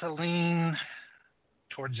tend to lean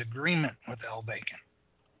towards agreement with El Bacon.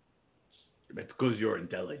 That's because you're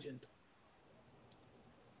intelligent.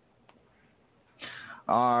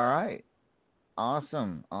 All right.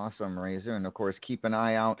 Awesome, Razor. And, of course, keep an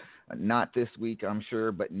eye out, not this week, I'm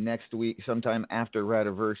sure, but next week, sometime after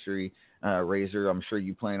Radiversary, Razor, I'm sure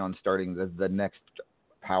you plan on starting the next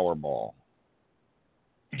Powerball.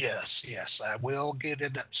 Yes, I will get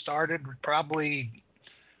it started probably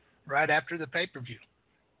right after the pay-per-view.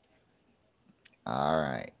 All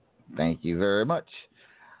right. Thank you very much.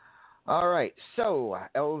 All right. So,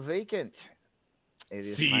 El Vacant, it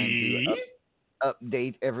is time to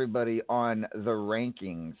update everybody on the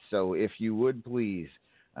rankings. So, if you would please,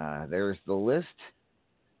 there's the list.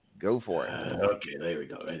 Go for it. Okay, there we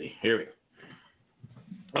go. Ready. Here we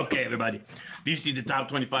go. Okay, everybody. Do you see the top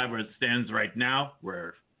 25 where it stands right now?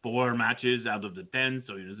 We're 4 matches out of the 10,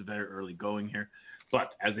 so it is very early going here.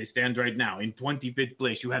 But as they stand right now, in 25th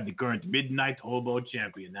place, you have the current Midnight Hobo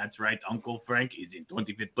Champion. That's right, Uncle Frank is in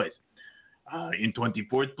 25th place. In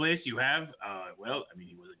 24th place, you have,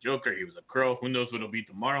 he was a Joker, he was a Crow. Who knows what it'll be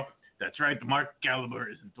tomorrow? That's right, Mark Caliber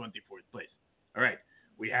is in 24th place. All right,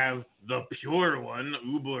 we have the pure one,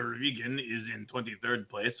 Uber Vegan, is in 23rd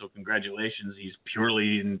place. So congratulations, he's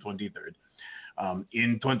purely in 23rd.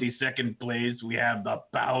 In 22nd place, we have the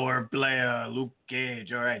power player, Luke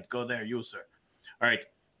Cage. All right, go there, you, sir. All right,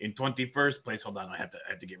 in 21st place, hold on, I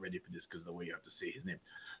have to get ready for this because of the way you have to say his name.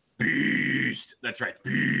 Beast That's right.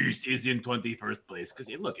 Beast is in 21st place.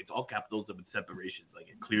 Because, look, it's all capitals with separations. Like,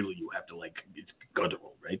 clearly you have to, like, it's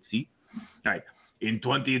guttural, right? See? All right. In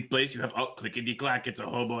 20th place, you have, clickety-clack, it's a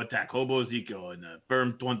hobo attack. Hobo Zico in a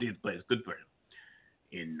firm 20th place. Good for him.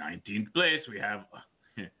 In 19th place, we have,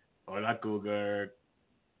 hola, Cougar.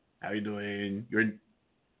 How you doing? You're in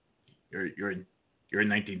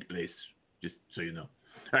 19th place, just so you know.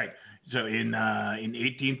 All right. So in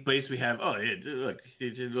 18th place, we have, look,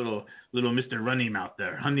 it's a little Mr. Runny Mouth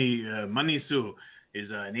there. Money Sue is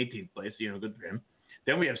in 18th place, good for him.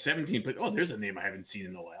 Then we have 17th place. Oh, there's a name I haven't seen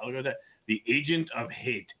in a while. Look at that. The Agent of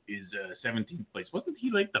Hate is 17th place. Wasn't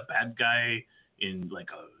he like the bad guy in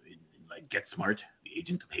like Get Smart? The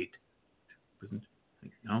Agent of Hate. Wasn't?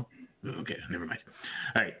 No. Okay, never mind.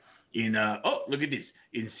 All right. In look at this.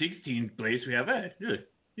 In 16th place, we have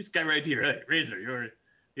this guy right here. Hey, Razor,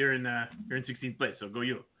 you're in 16th place. So go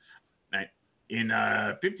you. All right. In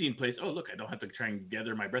 15th place. Oh, look, I don't have to try and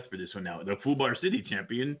gather my breath for this one now. The Fubar City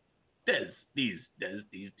champion, Dez. Dez.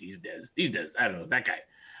 I don't know that guy.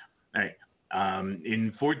 All right.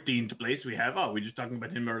 In 14th place, we have, we were just talking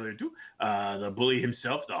about him earlier too. The bully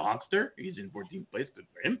himself, the Hawkster. He's in 14th place. Good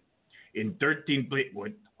for him. In 13th place,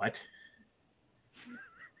 what?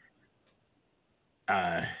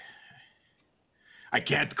 I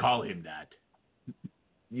can't call him that.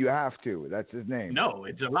 You have to. That's his name. No,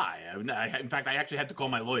 it's a lie. In fact, I actually had to call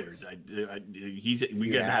my lawyers. We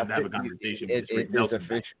got to have a conversation.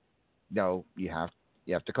 No, you have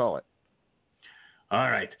to call it. All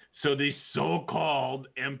right. So the so-called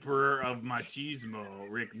Emperor of Machismo,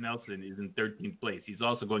 Rick Nelson, is in 13th place. He's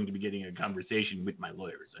also going to be getting a conversation with my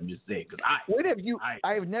lawyers. I'm just saying because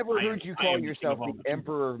I've never heard you call yourself the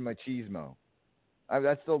Emperor of Machismo.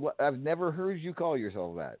 I've never heard you call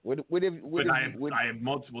yourself that. I have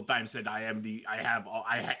multiple times said I am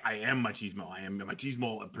machismo. I am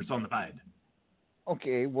machismo personified.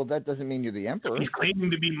 Okay, well that doesn't mean you're the emperor. He's claiming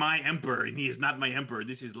to be my emperor, and he is not my emperor.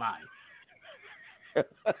 This is lie.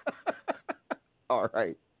 All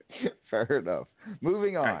right, fair enough.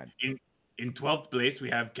 Moving on. Right. In 12th place, we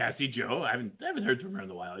have Cassie Joe. I haven't heard from her in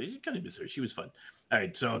a while. You kind of miss her. She was fun. All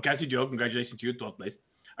right, so Cassie Joe, congratulations to you, 12th place.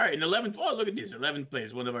 All right, in 11th, look at this, 11th place,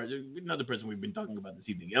 another person we've been talking about this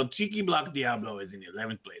evening. El Chiqui Black Diablo is in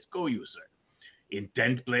 11th place. Go you, sir. In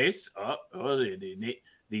 10th place,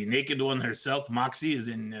 the naked one herself, Moxie, is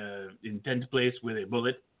in 10th place with a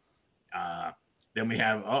bullet. Then we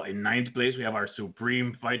have, in 9th place, we have our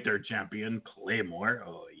Supreme Fighter champion, Claymore.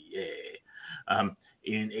 Oh, yeah.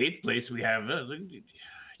 In 8th place, we have, I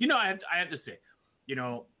have to say,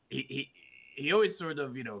 he always sort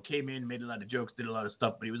of, came in, made a lot of jokes, did a lot of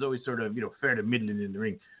stuff, but he was always sort of, fair to middling in the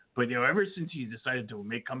ring. But, ever since he decided to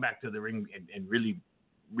come back to the ring and really,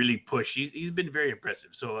 really push, he's been very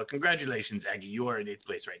impressive. So congratulations, Aggie. You are in 8th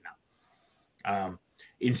place right now.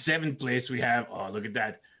 In 7th place, we have, look at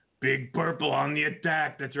that, Big Purple on the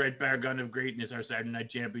attack. That's right, Paragon of Greatness. Our Saturday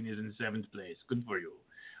Night Champion is in 7th place. Good for you.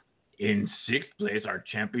 In 6th place, our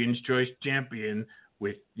Champion's Choice champion,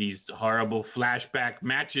 with these horrible flashback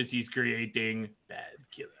matches he's creating. Bad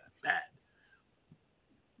killer, bad.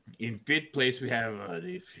 In 5th place, we have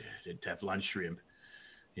the Teflon Shrimp.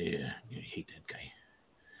 Yeah, I hate that guy.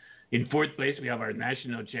 In 4th place, we have our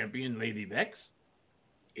national champion, Lady Vex.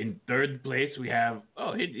 In 3rd place, we have,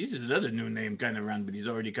 this is another new name kind of around, but he's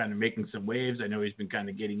already kind of making some waves. I know he's been kind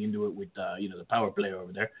of getting into it with, the power player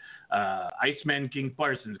over there. Iceman King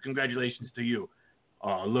Parsons, congratulations to you.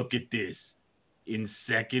 Oh, look at this. In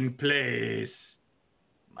 2nd place,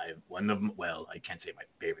 I can't say my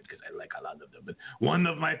favorite because I like a lot of them, but one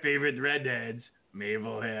of my favorite redheads, Maeve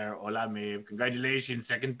O'Hare. Hola, Maeve. Congratulations,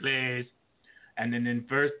 2nd place. And then in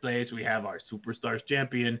 1st place, we have our Superstars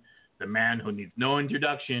champion, the man who needs no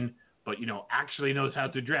introduction, but, actually knows how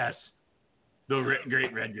to dress, the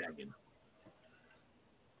Great Red Dragon.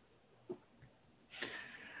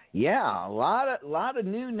 Yeah, a lot of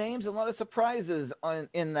new names, a lot of surprises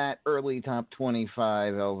in that early top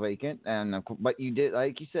 25, El Vacant. But you did,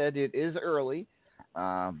 like you said, it is early.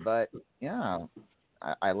 But yeah,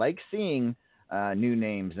 I like seeing new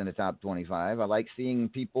names in the top 25. I like seeing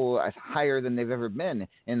people higher than they've ever been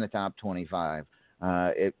in the top 25.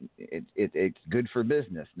 It's good for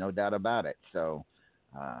business, no doubt about it. So,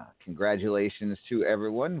 congratulations to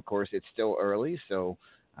everyone. Of course, it's still early, so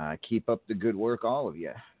keep up the good work, all of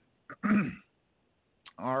you.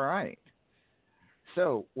 All right.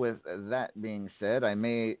 So, with that being said,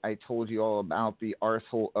 I told you all about the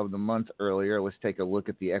Arsehole of the Month earlier. Let's take a look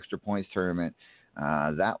at the Extra Points tournament.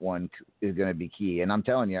 That one is going to be key, and I'm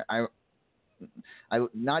telling you, I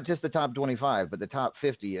not just the top 25, but the top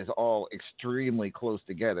 50 is all extremely close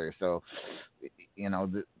together. So,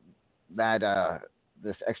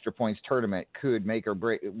 this extra points tournament could make or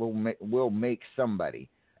break. Will make somebody.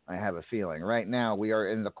 I have a feeling. Right now, we are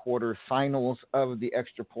in the quarterfinals of the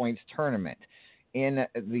extra points tournament. In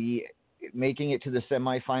the making it to the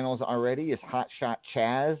semifinals already is Hotshot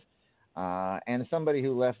Chaz, and somebody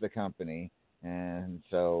who left the company. And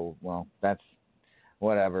so, well, that's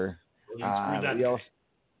whatever.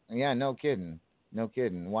 Yeah, no kidding.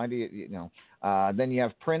 Why do you know? Then you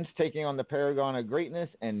have Prince taking on the Paragon of Greatness,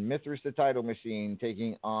 and Mithras the Title Machine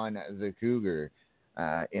taking on the Cougar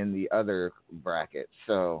in the other bracket.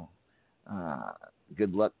 So,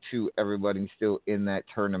 good luck to everybody still in that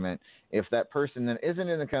tournament. If that person that isn't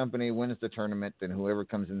in the company wins the tournament, then whoever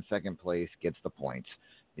comes in second place gets the points,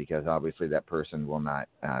 because obviously that person will not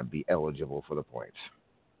be eligible for the points.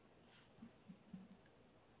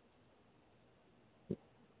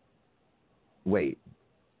 Wait.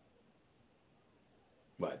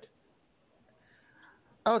 What?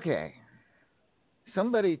 Okay.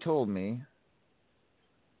 Somebody told me.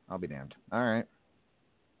 I'll be damned. All right.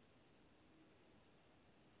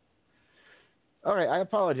 I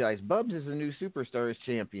apologize. Bubs is the new Superstars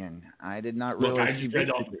champion. I did not realize. Look, I just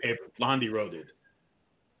read off the paper. Blondie wrote it.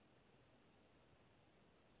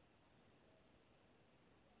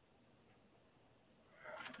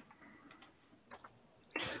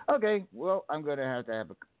 Okay, well, I'm going to have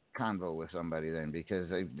a convo with somebody then,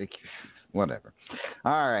 because whatever.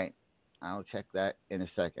 All right, I'll check that in a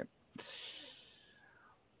second.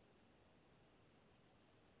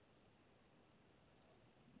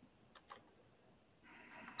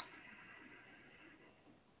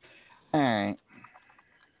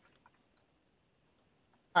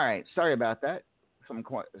 All right. Sorry about that.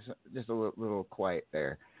 Just a little quiet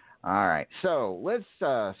there. All right, so let's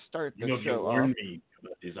start the show. If you warn me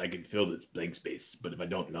about this, I can fill this blank space, but if I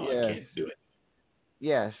don't know, I can't do it.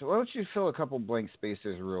 Yes. Why don't you fill a couple blank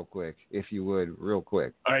spaces real quick, if you would, real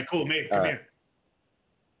quick. All right, cool. Maeve, come here.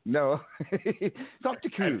 No. Talk to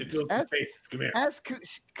Cougs. Come here. Ask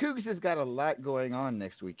Cougs has got a lot going on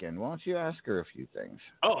next weekend. Why don't you ask her a few things?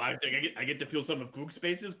 Oh, I get to fill some of Cougs'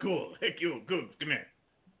 spaces? Cool. Thank you. Cougs, come here.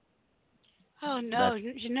 Oh, no.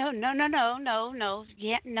 No.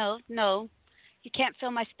 Yeah, no. You can't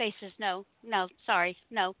fill my spaces. No. Sorry.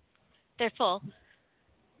 No. They're full.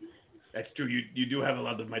 That's true. You do have a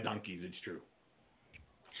lot of my donkeys. It's true.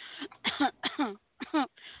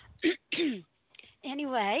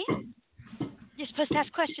 Anyway, you're supposed to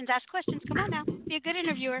ask questions. Ask questions. Come on now. Be a good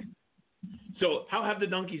interviewer. So, how have the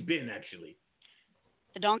donkeys been, actually?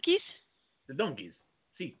 The donkeys? The donkeys.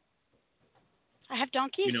 See. I have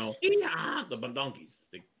donkeys? You know, the donkeys.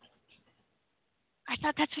 I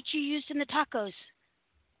thought that's what you used in the tacos.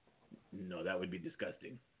 No, that would be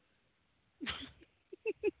disgusting.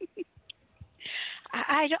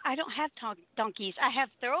 I don't have donkeys. I have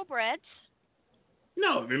thoroughbreds.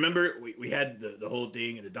 No, remember we had the whole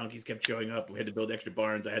thing, and the donkeys kept showing up. We had to build extra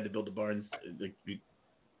barns. I had to build the barns.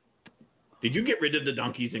 Did you get rid of the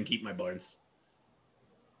donkeys and keep my barns?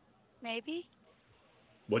 Maybe.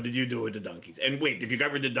 What did you do with the donkeys? And wait, if you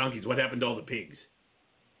got rid of the donkeys, what happened to all the pigs?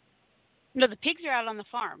 No, the pigs are out on the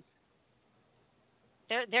farm.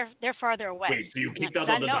 They're farther away. Wait, so you kicked out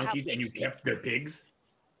all the donkeys and you kept the pigs?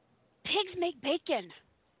 Pigs make bacon.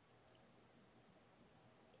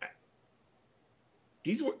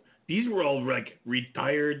 These were all like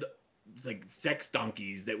retired like sex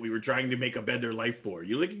donkeys that we were trying to make a better life for.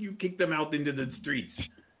 You kicked them out into the streets.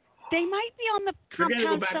 They might be on the compound They're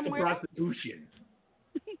gonna go back somewhere. to prostitution.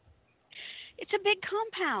 It's a big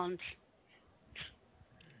compound.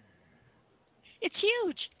 It's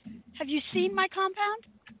huge. Have you seen my compound?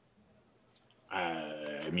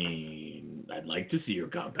 I mean, I'd like to see your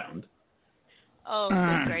compound. Oh,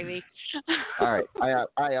 good gravy. All right,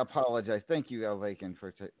 I apologize. Thank you, El Bacon,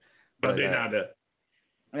 for. But de nada.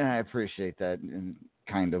 I appreciate that, and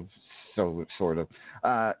kind of, sort of.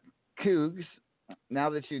 Cougs, now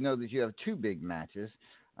that you know that you have two big matches,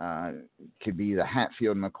 could be the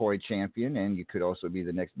Hatfield-McCoy champion, and you could also be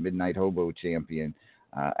the next Midnight Hobo champion,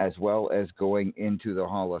 as well as going into the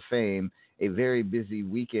Hall of Fame. A very busy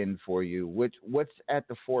weekend for you. What's at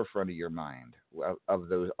the forefront of your mind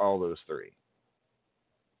of all those three?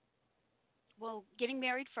 Well, getting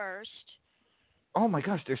married first. Oh my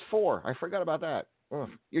gosh, there's 4. I forgot about that. Oh,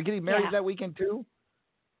 you're getting married that weekend too?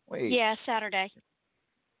 Wait. Yeah, Saturday.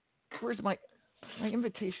 Where's my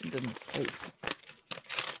invitation? Didn't say.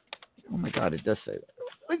 Oh my God, it does say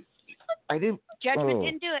that. I didn't. Judgment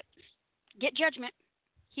didn't do it. Get Judgment.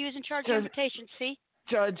 He was in charge of invitations. See.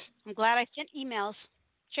 Judge. I'm glad I sent emails.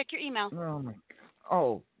 Check your email. Oh my.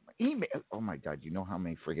 Oh, email. Oh my God, you know how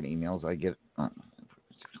many friggin' emails I get?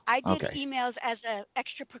 I did Okay. emails as an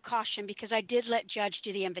extra precaution because I did let Judge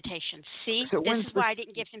do the invitations. See, So this is why I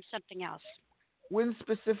didn't give him something else. When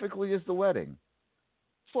specifically is the wedding?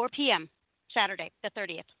 4 p.m. Saturday, the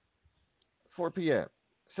 30th. 4 p.m.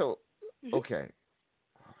 So, Mm-hmm. okay.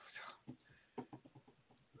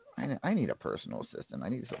 I need a personal assistant. I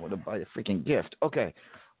need someone to buy a freaking gift. Okay.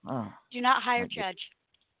 Do not hire Judge.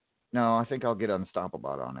 No, I think I'll get Unstoppable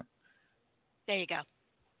on it. There you go.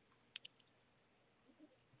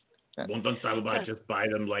 Won't Unstoppable just buy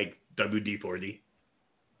them like WD-40?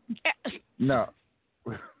 No.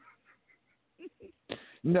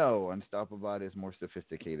 No, Unstoppable is more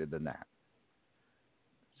sophisticated than that.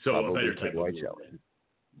 So Probably a better type of jelly.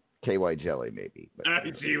 KY jelly, maybe. But,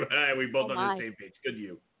 see, we both on the same page. Good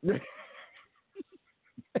you.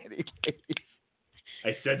 Anyway. I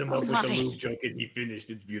set him up with the lube joke and he finished.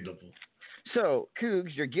 It's beautiful. So,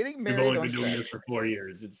 Cougs, you're getting married We've only on been doing Saturday. this for 4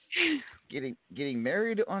 years. It's getting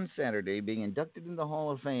married on Saturday, being inducted in the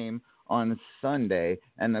Hall of Fame on Sunday,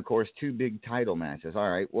 and of course 2 big title matches.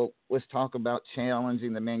 All right, well, let's talk about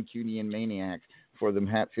challenging the Mancunian Maniacs for the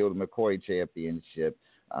Hatfield-McCoy Championship.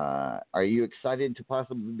 Are you excited to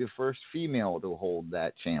possibly be the first female to hold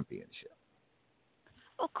that championship?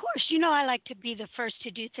 Of course, I like to be the first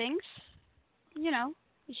to do things. My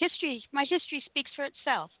history speaks for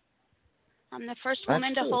itself. I'm the first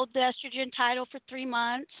woman to hold the estrogen title for 3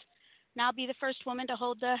 months. Now I'll be the first woman to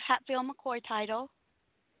hold the Hatfield-McCoy title.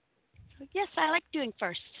 So yes, I like doing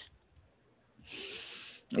first.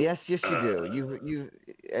 Yes, you do.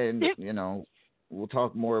 We'll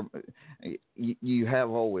talk more. You have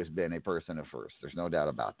always been a person of first. There's no doubt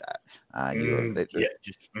about that.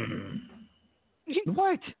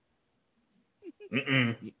 What?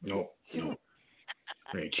 No.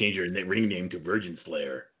 I'm going to change your ring name to Virgin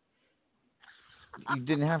Slayer. You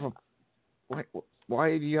didn't have a...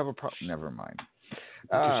 Why do you have a problem? Never mind.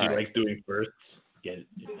 Because she likes doing firsts. Get it?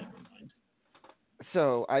 Never mind.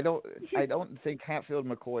 So I don't think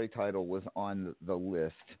Hatfield-McCoy title was on the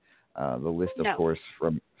list. Of course,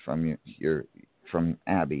 from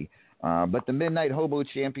Abby. But the Midnight Hobo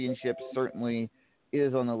Championship certainly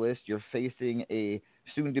is on the list. You're facing a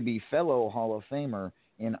soon-to-be fellow Hall of Famer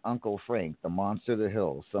in Uncle Frank, the Monster of the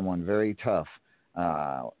Hills, someone very tough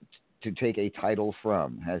to take a title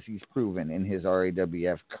from, as he's proven in his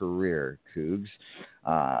RAWF career, Cougs.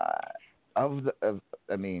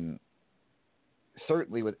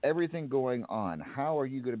 Certainly with everything going on, how are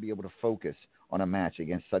you going to be able to focus on a match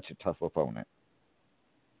against such a tough opponent?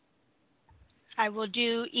 I will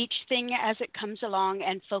do each thing as it comes along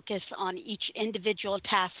and focus on each individual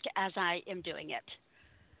task as I am doing it.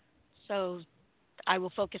 So I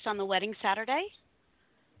will focus on the wedding Saturday.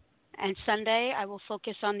 And Sunday, I will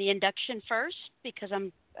focus on the induction first because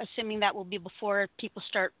I'm assuming that will be before people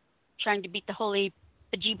start trying to beat the holy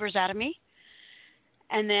bejeebers out of me.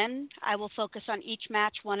 And then I will focus on each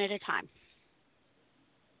match one at a time.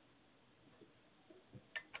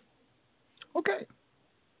 Okay.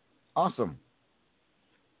 Awesome.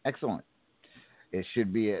 Excellent. It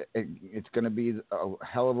should be it's going to be a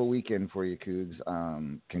hell of a weekend for you,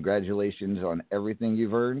 Cougs. Congratulations on everything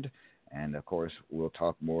you've earned. And, of course, we'll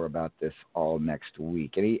talk more about this all next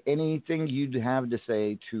week. Anything you'd have to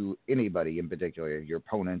say to anybody in particular, your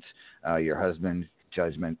opponents, your husband,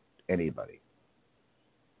 Judgment, anybody?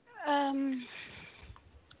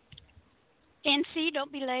 NC,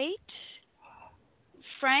 don't be late.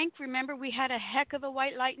 Frank, remember we had a heck of a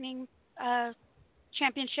White Lightning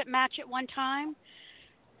championship match at one time,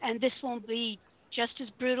 and this will be just as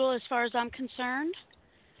brutal as far as I'm concerned.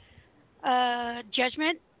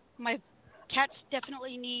 Judgment, my cats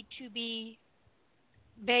definitely need to be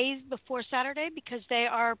bathed before Saturday because they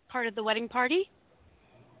are part of the wedding party.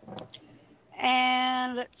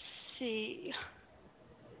 And let's see.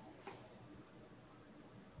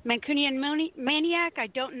 Mancunian Maniac, I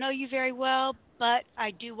don't know you very well, but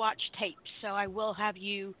I do watch tapes, so I will have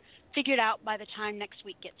you figured out by the time next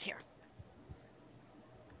week gets here.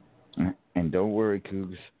 And don't worry,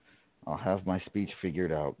 Cougs. I'll have my speech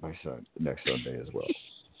figured out by next Sunday as well.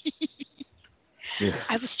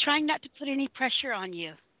 I was trying not to put any pressure on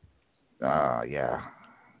you. Yeah.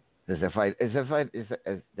 That's fine.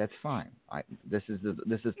 This is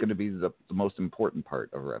going to be the most important part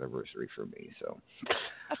of Radiversary for me. So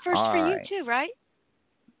a first for you too, right?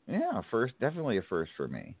 Yeah, definitely a first for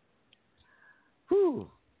me. Whew.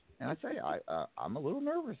 And I tell you, I'm a little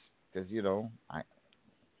nervous because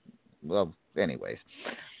well, anyways.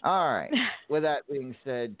 All right. With that being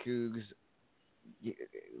said, Cougs,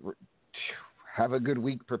 have a good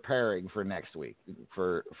week preparing for next week,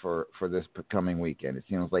 for this coming weekend. It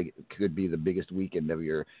seems like it could be the biggest weekend of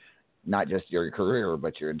your not just your career,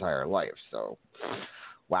 but your entire life. So,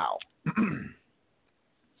 wow.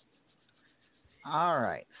 All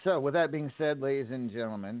right. So, with that being said, ladies and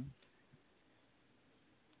gentlemen,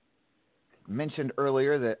 mentioned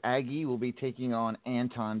earlier that Aggie will be taking on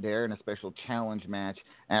Anton Dare in a special challenge match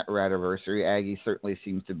at Radiversary. Aggie certainly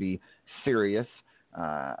seems to be serious.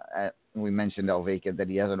 We mentioned Elvacant that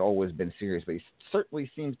he hasn't always been serious, but he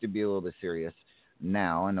certainly seems to be a little bit serious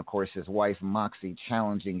now. And, of course, his wife, Moxie,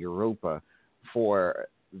 challenging Europa for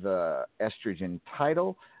the estrogen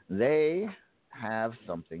title. They have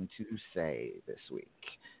something to say this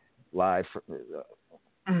week. Live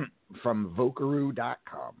from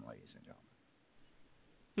Vokaroo.com, ladies and gentlemen.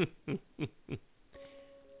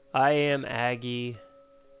 I am Aggie.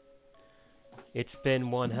 It's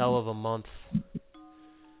been one hell of a month,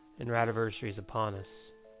 and Radiversary is upon us.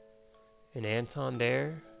 And Anton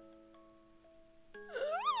Dare?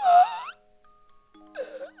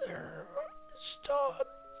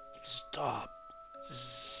 Stop.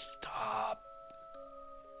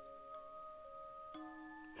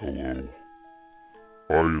 Hello.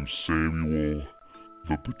 I am Samuel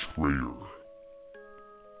the Betrayer.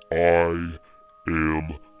 I am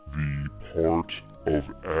the part of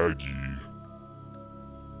Aggie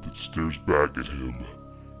that stares back at him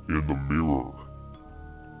in the mirror.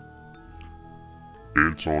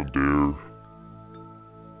 Anton Dare,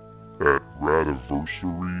 at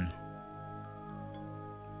Radiversary,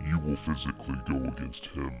 you will physically go against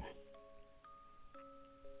him.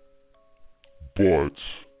 But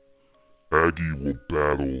Aggie will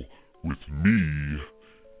battle with me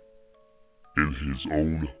in his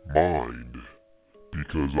own mind,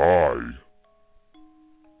 because I,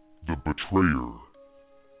 the Betrayer,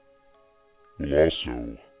 will also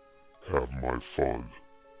have my fun.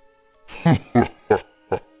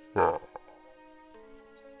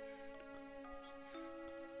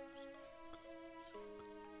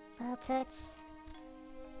 Well, Toots,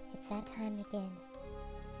 it's that time again.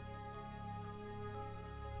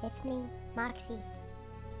 It's me, Moxie,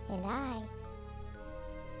 and I,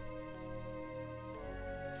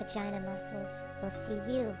 Vagina Muscles, will see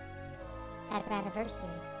you at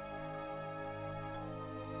Radiversary.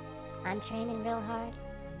 I'm training real hard.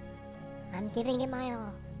 I'm giving it my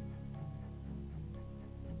all.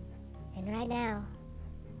 And right now,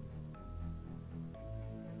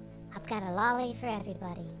 I've got a lolly for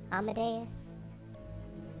everybody. Amadeus,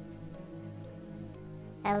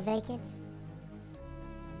 Elvacant,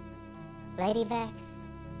 Lady Vex,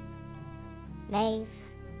 Maeve,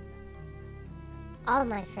 all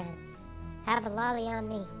my friends, have a lolly on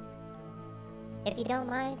me. If you don't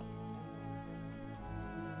mind.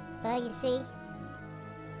 Well, you see,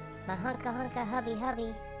 my hunka hubby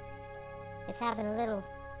is having a little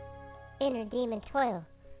inner demon toil.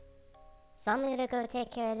 So I'm gonna go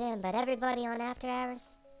take care of them. But everybody on After Hours,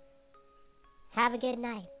 have a good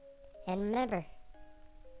night. And remember,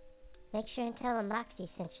 make sure and tell them Moxie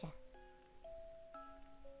sent you.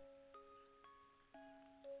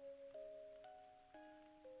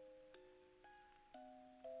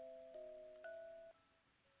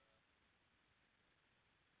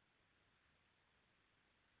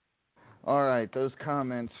 All right, those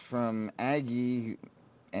comments from Aggie,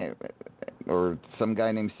 or some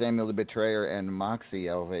guy named Samuel the Betrayer, and Moxie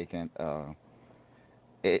Elvacant.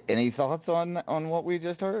 Any thoughts on what we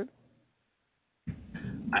just heard?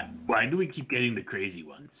 Why do we keep getting the crazy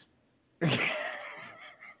ones?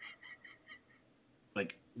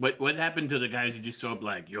 Like, what happened to the guys who just show up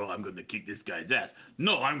like, yo, I'm going to kick this guy's ass?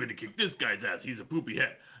 No, I'm going to kick this guy's ass. He's a poopy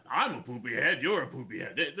head. I'm a poopy head. You're a poopy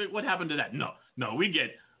head. What happened to that? No, we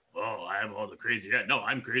get, oh, I have all the crazy head. No,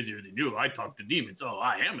 I'm crazier than you. I talk to demons. Oh,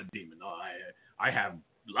 I am a demon. Oh, I have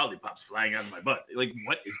lollipops flying out of my butt. Like,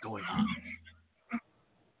 what is going on?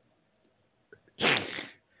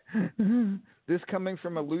 This coming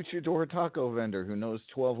from a luchador taco vendor who knows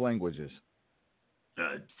 12 languages.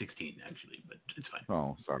 16, actually, but it's fine.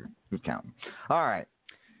 Oh, sorry. Who's counting? All right.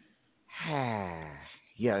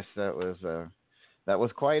 Yes, that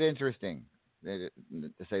was quite interesting, to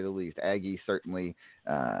say the least. Aggie certainly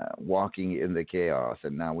walking in the chaos,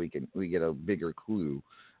 and now we get a bigger clue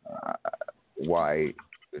why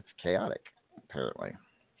it's chaotic, apparently.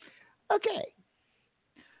 Okay.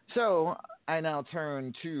 So I now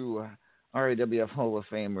turn to RAWF Hall of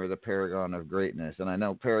Famer, the Paragon of Greatness. And I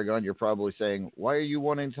know, Paragon, you're probably saying, why are you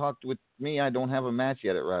wanting to talk with me? I don't have a match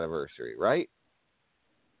yet at Radiversary, right?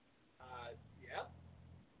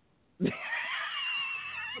 Yeah.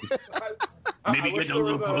 Maybe get a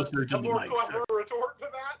little closer to the more mic. clever retort to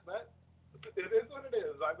that, but it is what it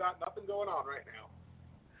is. I've got nothing going on right now.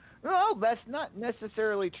 No, that's not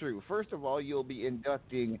necessarily true. First of all, you'll be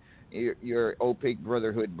inducting your Opaque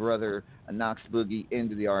Brotherhood brother, Knox Boogie,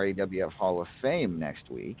 into the RAWF Hall of Fame next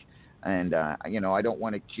week. And, I don't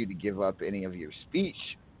want you to give up any of your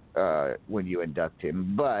speech when you induct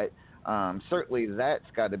him, but certainly that's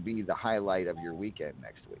got to be the highlight of your weekend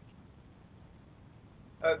next week.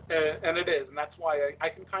 And it is, and that's why I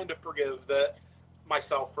can kind of forgive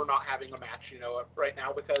myself for not having a match, right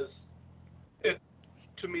now, because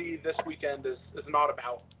to me, this weekend is not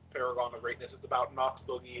about Paragon of Greatness. It's about Knox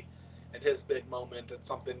Boogie and his big moment. It's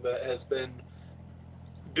something that has been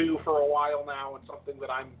due for a while now, and something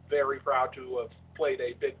that I'm very proud to have played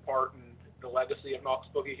a big part in the legacy of Knox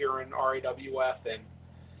Boogie here in RAWF. And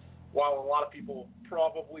while a lot of people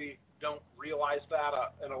probably don't realize that,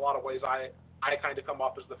 in a lot of ways, I kind of come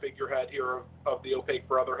off as the figurehead here of the Opaque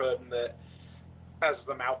Brotherhood, and as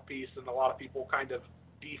the mouthpiece, and a lot of people kind of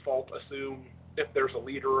default assume if there's a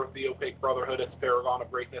leader of the Opaque Brotherhood, it's Paragon of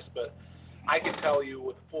Greatness. But I can tell you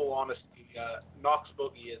with full honesty, Knox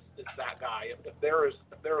Boogie is that guy. If there is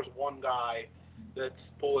one guy that's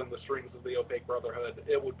pulling the strings of the Opaque Brotherhood,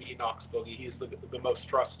 it would be Knox Boogie. He's the most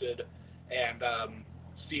trusted and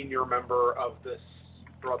senior member of this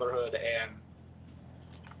brotherhood, and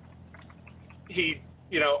he,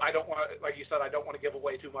 I don't want to, like you said, I don't want to give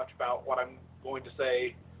away too much about what I'm going to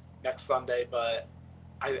say next Sunday, but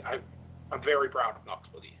I'm very proud of Knox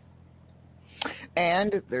Boogie.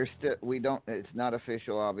 And there's still, it's not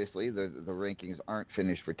official, obviously. The rankings aren't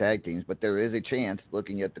finished for tag teams, but there is a chance,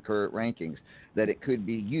 looking at the current rankings, that it could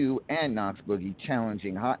be you and Knox Boogie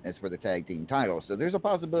challenging Hotness for the tag team title. So there's a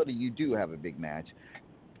possibility you do have a big match,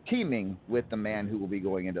 teaming with the man who will be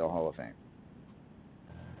going into the Hall of Fame.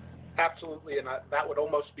 Absolutely, and that would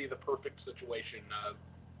almost be the perfect situation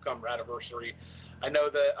come Radiversary. I know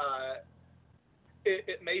that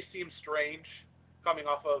it may seem strange coming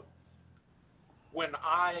off of when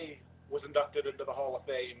I was inducted into the Hall of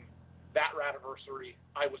Fame, that Radiversary,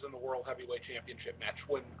 I was in the World Heavyweight Championship match.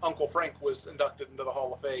 When Uncle Frank was inducted into the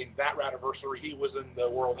Hall of Fame, that Radiversary, he was in the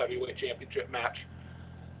World Heavyweight Championship match.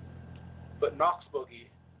 But Knox Boogie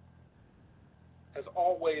has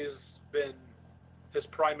always been, his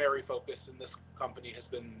primary focus in this company has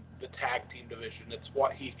been the tag team division. It's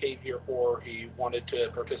what he came here for. He wanted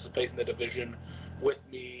to participate in the division with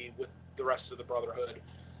me, with the rest of the Brotherhood.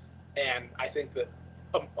 And I think that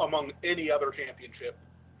among any other championship,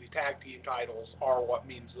 the tag team titles are what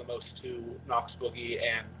means the most to Knox Boogie.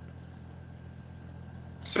 And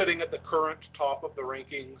sitting at the current top of the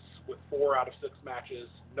rankings with 4 out of 6 matches,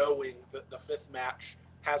 knowing that the 5th match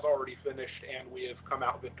has already finished and we have come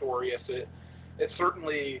out victorious, it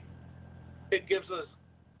certainly, it gives us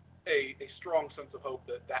a strong sense of hope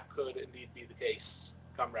that could indeed be the case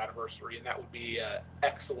come Radiversary, and that would be an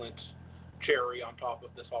excellent cherry on top of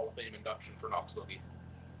this Hall of Fame induction for Knox Boogie.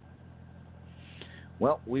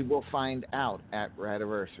 Well, we will find out at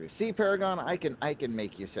Radiversary. See, Paragon, I can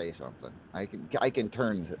make you say something. I can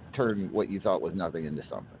turn what you thought was nothing into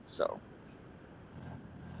something. So.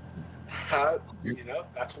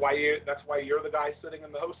 That's why you're the guy sitting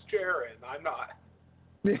in the host chair, and I'm not.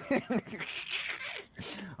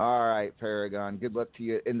 All right, Paragon. Good luck to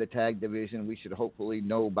you in the tag division. We should hopefully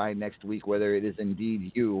know by next week whether it is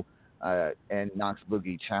indeed you and Knox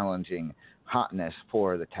Boogie challenging Hotness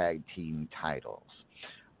for the tag team titles.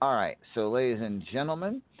 All right, so ladies and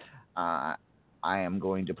gentlemen, I am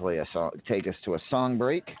going to play a song, take us to a song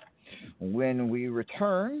break. When we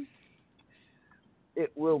return,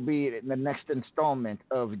 it will be the next installment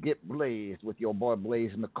of Get Blazed with your boy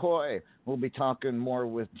Blaze McCoy. We'll be talking more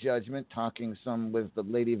with Judgment, talking some with the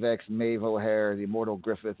Lady Vex, Maeve O'Hare, the Immortal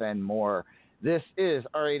Griffith, and more. This is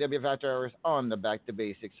RAWF After Hours on the Back to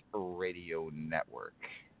Basics Radio Network.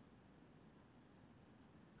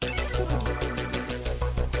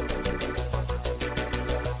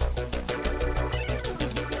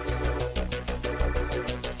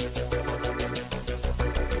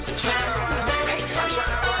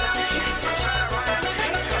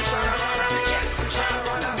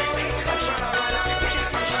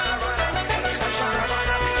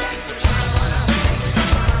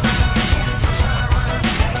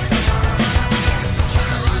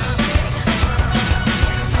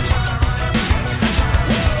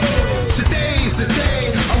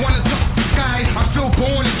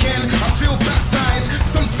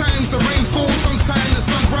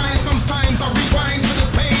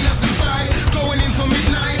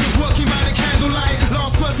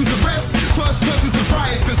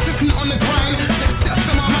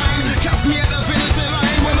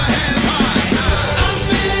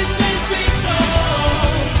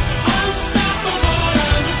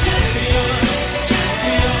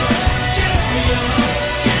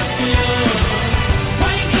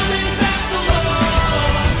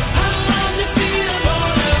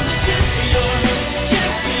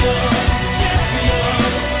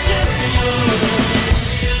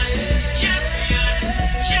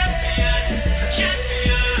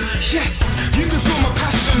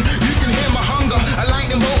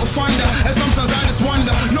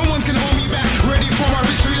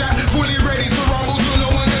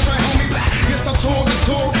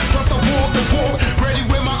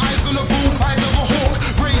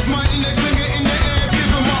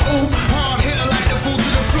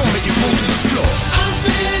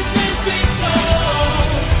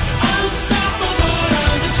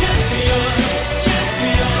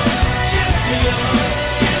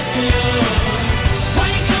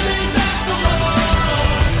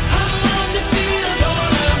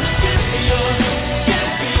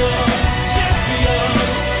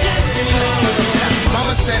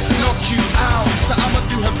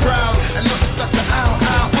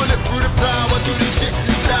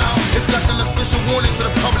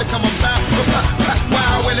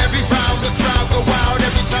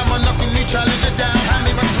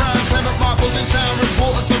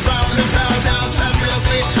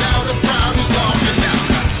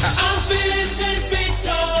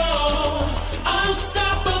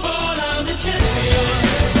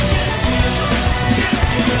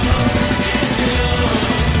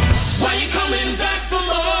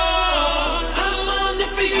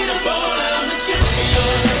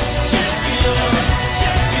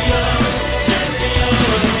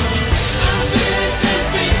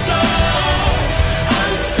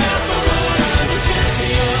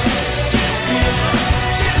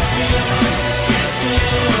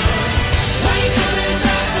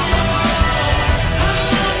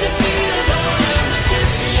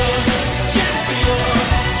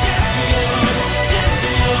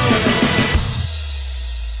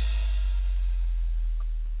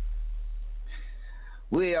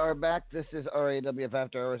 are back. This is RAWF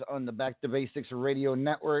After Hours on the Back to Basics Radio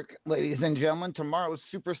Network. Ladies and gentlemen, tomorrow's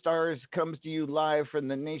Superstars comes to you live from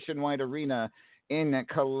the Nationwide Arena in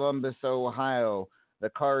Columbus, Ohio. The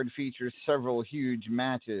card features several huge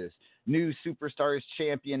matches. New Superstars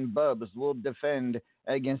champion Bubs will defend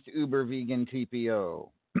against Uber Vegan TPO.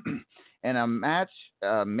 And a match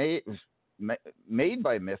made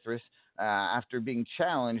by Mithras after being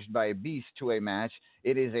challenged by Beast to a match.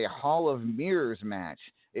 It is a Hall of Mirrors match.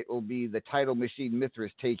 It will be the title machine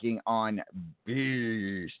Mithras taking on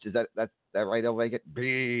Beast. Is that right? I like it.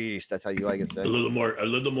 Beast. That's how you like it. Said. A little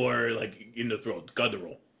more like in the throat,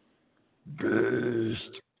 guttural.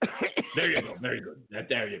 Beast. There you go. Very good.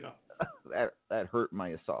 There you go. That hurt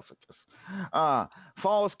my esophagus.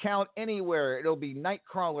 Falls count anywhere. It'll be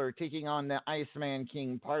Nightcrawler taking on the Iceman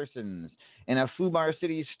King Parsons. In a Fubar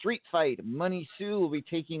City street fight, Money Sue will be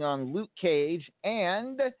taking on Luke Cage.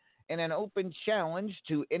 And in an open challenge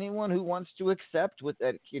to anyone who wants to accept,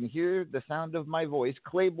 that can hear the sound of my voice,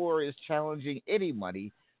 Claymore is challenging anybody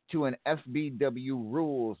to an FBW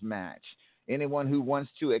rules match. Anyone who wants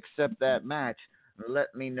to accept that match,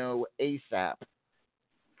 let me know ASAP.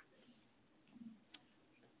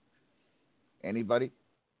 Anybody?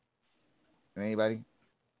 Anybody?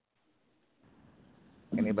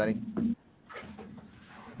 Anybody?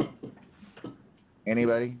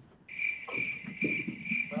 Anybody?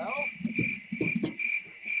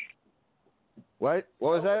 Well,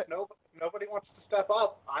 what was that? Nobody wants to step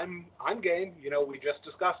up. I'm game. You know, we just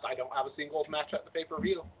discussed I don't have a singles match at the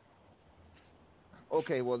pay-per-view.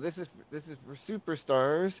 Okay, well this is for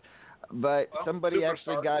Superstars, but somebody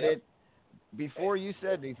actually got it before you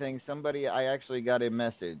said anything. I actually got a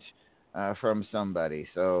message from somebody.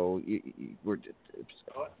 So you all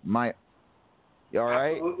right?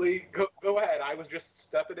 Absolutely. Go ahead. I was just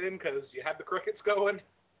stepping in because you had the crickets going.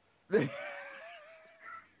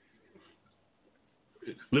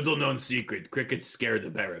 Little known secret: crickets scare the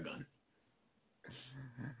Baragon.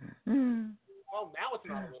 Well, now it's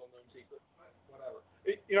not a little known secret.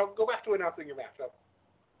 Whatever. Go back to announcing your matchup.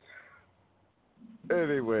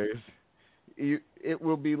 Anyways, it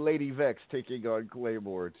will be Lady Vex taking on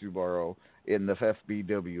Claymore tomorrow in the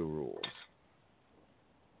FBW rules.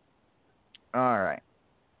 All right.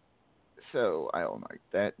 So I'll mark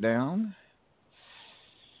that down.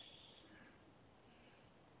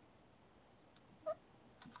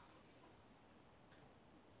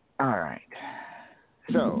 All right.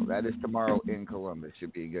 So that is tomorrow in Columbus.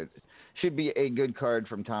 Should be good. Should be a good card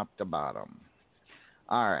from top to bottom.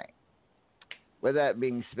 All right. With that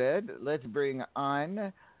being said, let's bring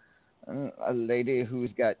on a lady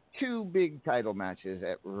who's got two big title matches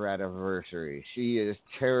at Radiversary. She is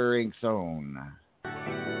Terror Inc.'s own.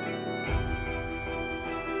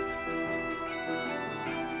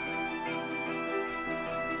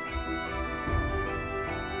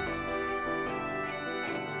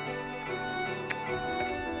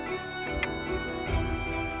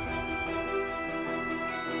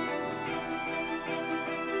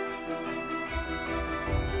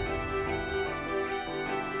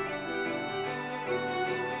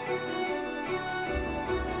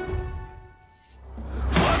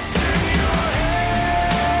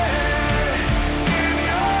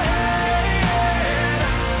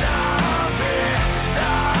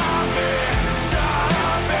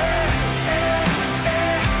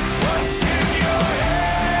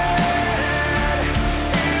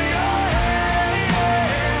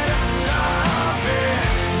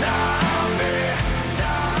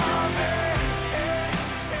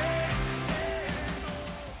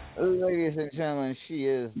 Ladies and gentlemen, she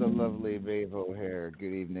is the lovely Maeve O'Hare.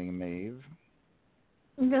 Good evening, Maeve.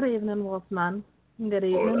 Good evening, Wolfman. Good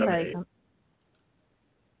evening, Bacon.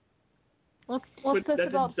 What's this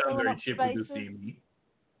about filling up spaces? To see me.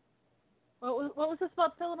 What was this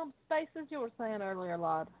about filling up spaces you were saying earlier,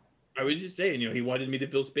 lad? I was just saying, he wanted me to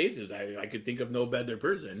fill spaces. I could think of no better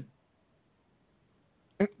person.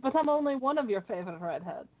 But I'm only one of your favorite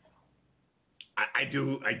redheads. I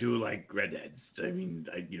do like redheads. I mean,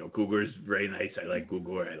 Cougar's very nice. I like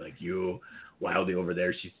Cougar. I like you. Wildy over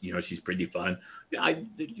there, she's pretty fun. I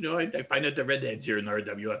find that the redheads here in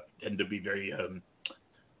RWF tend to be very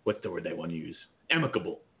what's the word I want to use?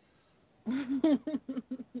 Amicable.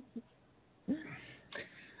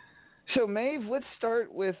 So, Maeve, let's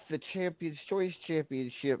start with the Champions Choice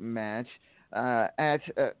Championship match at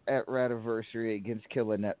Radiversary against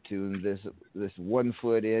Killer Neptune. This 1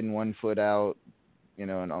 foot in, 1 foot out, and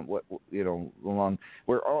on along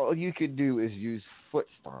where all you could do is use foot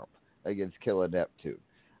stomp against Killer Neptune.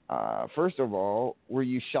 First of all, were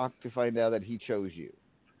you shocked to find out that he chose you?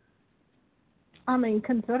 I mean,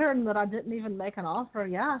 considering that I didn't even make an offer,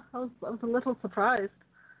 yeah, I was a little surprised.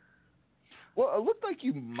 Well, it looked like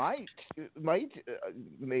you might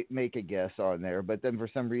make a guess on there, but then for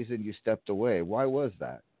some reason you stepped away. Why was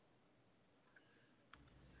that?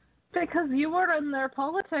 Because you were in there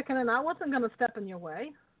politicking, and I wasn't going to step in your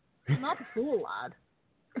way. I'm not a fool, lad.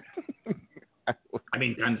 I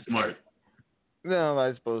mean, kind of smart. No,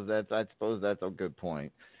 I suppose that's a good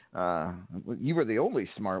point. You were the only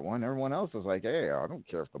smart one. Everyone else was like, "Hey, I don't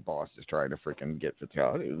care if the boss is trying to freaking get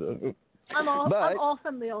Vitaly." I'm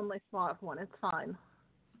often the only smart one. It's fine.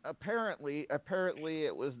 Apparently,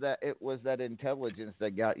 it was that intelligence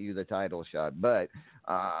that got you the title shot. But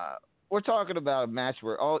we're talking about a match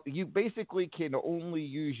where you basically can only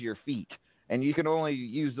use your feet, and you can only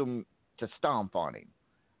use them to stomp on him.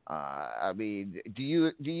 I mean, do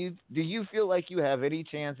you feel like you have any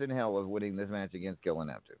chance in hell of winning this match against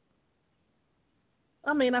Killeneptune?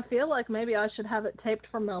 I mean, I feel like maybe I should have it taped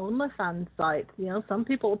from the OnlyFans site. You know, some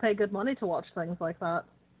people will pay good money to watch things like that.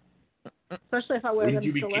 Especially if I wear them Wouldn't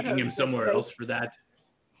you be kicking him somewhere else for that?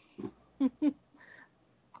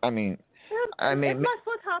 I mean, if my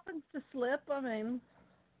foot happens to slip,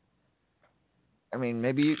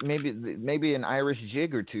 maybe an Irish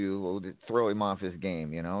jig or two will throw him off his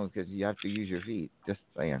game, you know, because you have to use your feet. Just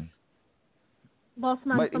saying. Boss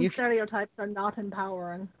man, some stereotypes are not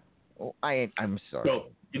empowering. Oh, I'm sorry. So,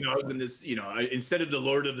 you know, I was in this, you know, instead of the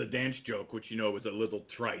Lord of the Dance joke, which, you know, was a little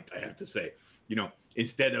trite, I have to say, you know,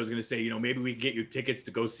 instead I was going to say, you know, maybe we can get you tickets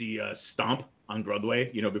to go see Stomp on Broadway,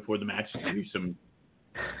 you know, before the match. Maybe some.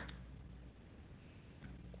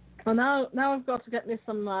 Well, now I've got to get me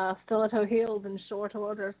some stiletto heels in short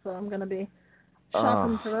order, so I'm going to be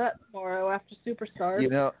shopping for that tomorrow after Superstars.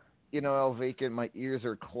 You know, El Vacant, my ears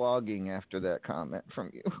are clogging after that comment from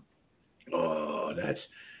you. Oh, that's.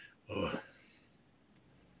 Oh.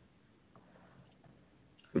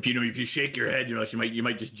 If you shake your head, you know, you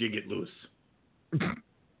might just jig it loose.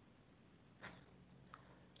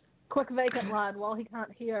 Quick Vacant lad, while he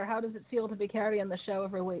can't hear, how does it feel to be carrying the show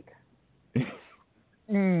every week?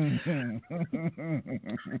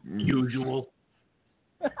 Usual.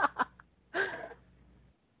 But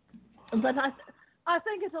I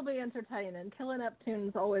think it'll be entertaining.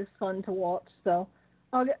 Killeneptune's always fun to watch, so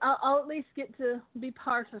I'll at least get to be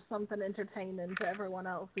part of something entertaining to everyone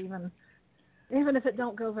else, even if it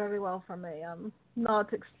don't go very well for me. I'm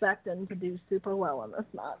not expecting to do super well in this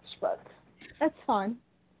match, but it's fine.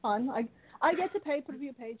 I get to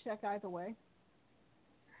pay-per-view paycheck either way.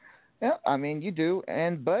 Yeah, I mean, you do,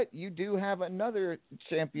 but you do have another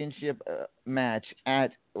championship match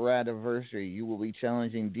at Radiversary. You will be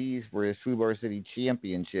challenging Deez for his Fubar City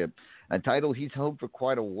Championship, a title he's held for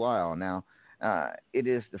quite a while now. It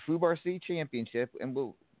is the Fubar City Championship and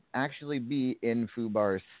will actually be in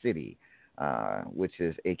Fubar City, which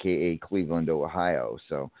is a.k.a. Cleveland, Ohio.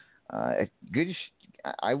 So, good,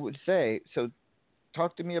 I would say. So,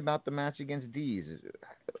 talk to me about the match against Deez.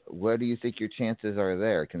 What do you think your chances are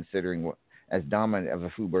there, considering as dominant of a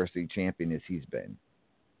Fubar City champion as he's been?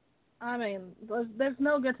 I mean, there's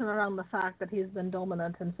no getting around the fact that he's been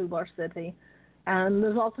dominant in Fubar City. And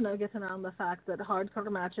there's also no getting around the fact that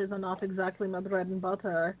hardcore matches are not exactly my bread and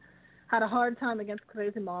butter. I had a hard time against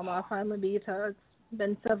Crazy Mama. I finally beat her. It's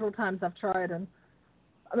been several times I've tried. And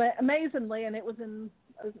amazingly, and it was in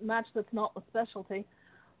a match that's not my specialty,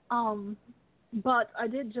 but I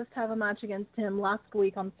did just have a match against him last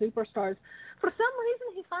week on Superstars. For some reason,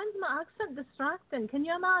 he finds my accent distracting. Can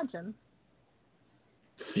you imagine?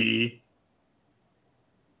 See?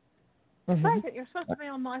 Right, you're supposed to be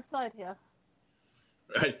on my side here.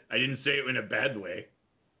 I didn't say it in a bad way.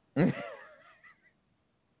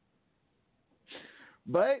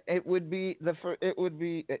 But it would be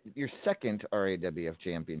your second RAWF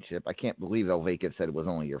championship. I can't believe El Vacant said it was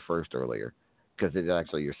only your first earlier, because it's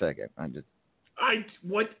actually your second. I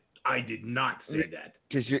did not say that.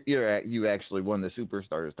 Because you actually won the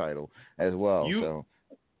Superstars title as well. Yep.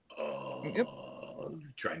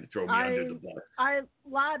 Trying to throw me under the bus. I've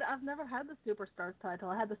never had the Superstars title.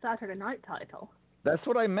 I had the Saturday Night title. That's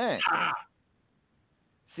what I meant.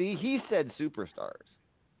 See, he said Superstars.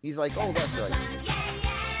 He's like, oh, that's right.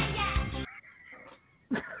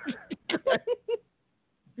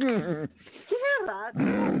 You hear that?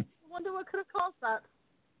 I wonder what could have caused that.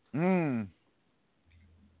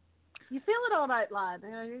 You feel it all right, lad.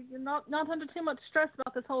 You're not under too much stress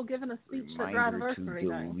about this whole giving a speech at Radiversary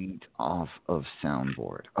to delete off of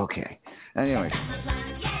soundboard. Okay. Anyway.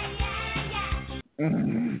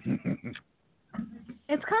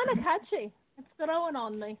 It's kind of catchy. It's growing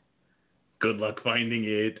on me. Good luck finding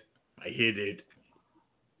it. I hid it.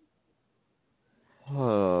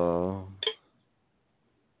 Oh.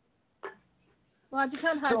 Well, I just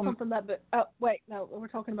kind of had something that, but wait, no, we're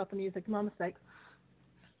talking about the music. My mistake.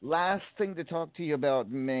 Last thing to talk to you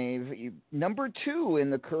about, Maeve. Number 2 in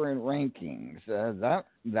the current rankings.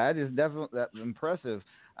 That is definitely impressive.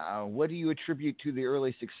 What do you attribute to the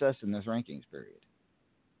early success in this rankings period?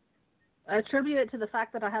 I attribute it to the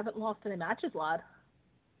fact that I haven't lost any matches, lad.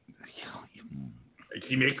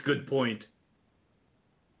 She makes a good point.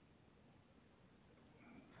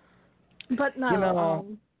 But no, You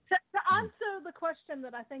know, to answer the question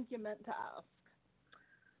that I think you meant to ask,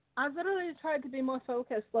 I've literally tried to be more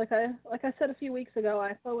focused. Like I said a few weeks ago,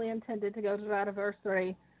 I fully intended to go to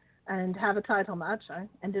Radiversary and have a title match. I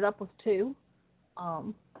ended up with 2.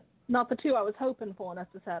 Not the 2 I was hoping for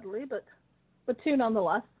necessarily, but 2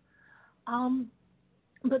 nonetheless.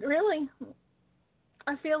 But really,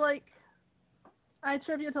 I feel like I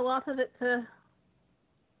attribute a lot of it to,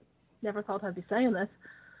 never thought I'd be saying this,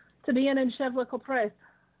 to being in Chevlical Press.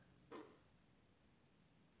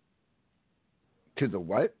 To the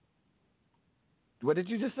what? What did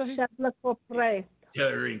you just say? Chevlical Press.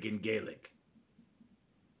 Tellering in Gaelic.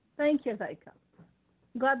 Thank you, Vika.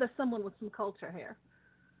 I'm glad there's someone with some culture here.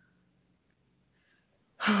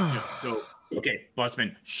 So, okay,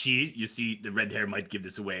 Bossman, you see, the red hair might give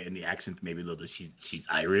this away, and the accent maybe a little. She's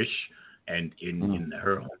Irish, and in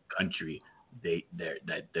her home country,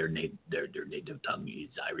 their native tongue is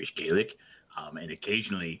Irish Gaelic, and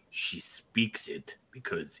occasionally she speaks it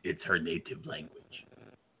because it's her native language.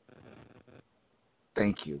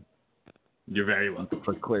 Thank you. You're very welcome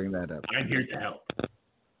for clearing that up. I'm here to help.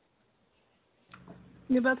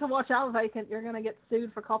 You better watch out, Vacant. You're going to get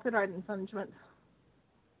sued for copyright infringements.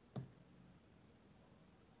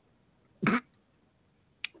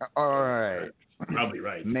 All right. Probably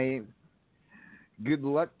right. Good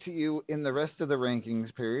luck to you in the rest of the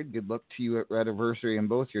rankings period. Good luck to you at Radiversary in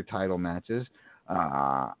both your title matches.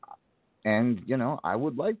 And, I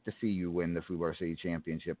would like to see you win the Fubar City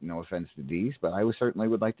Championship. No offense to Dees, but I certainly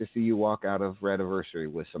would like to see you walk out of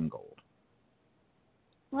Radiversary with some gold.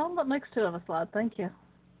 Well, that makes 2 of us, lad. Thank you.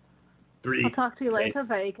 3. I'll talk to you later,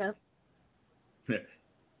 Vacant.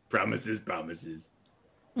 Promises.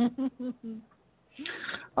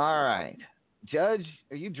 All right. Judge,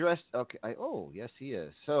 are you dressed? Okay. Yes, he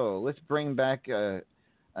is. So let's bring back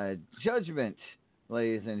Judgment,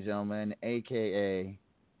 ladies and gentlemen, a.k.a.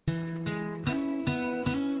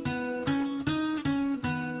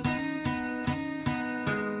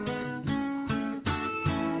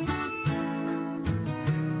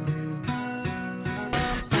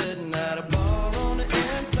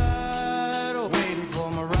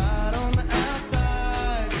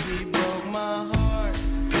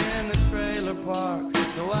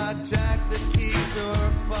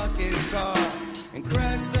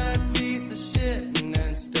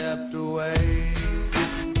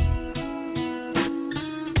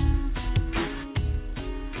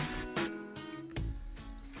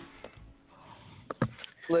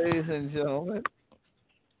 Ladies and gentlemen.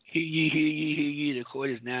 Hear ye, the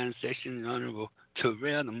court is now in session. Honorable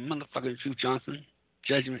Terrell, the motherfucking Truth Johnson.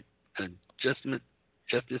 Justice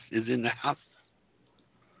is in the house.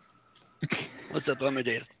 What's up,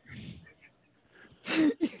 Amadeus?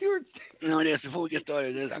 Amadeus, before we get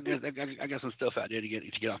started, I got some stuff out there to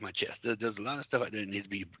get off my chest. There's a lot of stuff out there that needs to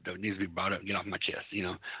be brought up and get off my chest.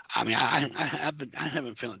 I mean, I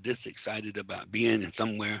haven't felt this excited about being in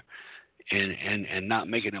somewhere and not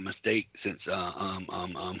making a mistake since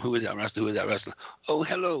who is that wrestler? Oh,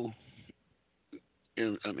 hello,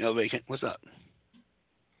 Vacant. What's up?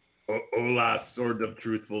 Hola, sort of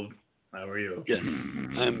truthful. How are you? Yes,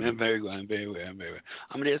 I'm very good. I'm very well.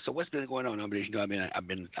 Amadeus, so what's been going on, Amadeus? I've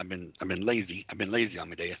been lazy. I've been lazy,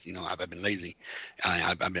 Amadeus. I've been lazy.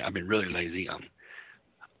 I've been really lazy.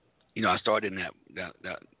 I started in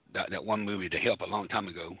that one movie, To Help, a long time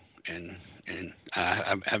ago, and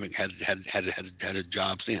I haven't had a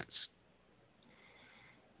job since.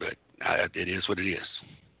 But it is what it is.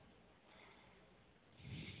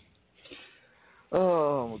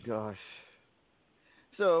 Oh gosh.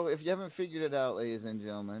 So, if you haven't figured it out, ladies and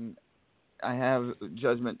gentlemen, I have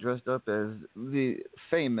Judgment dressed up as the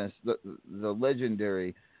famous, the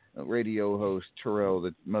legendary radio host Terrell,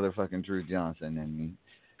 the motherfucking Truth Johnson, and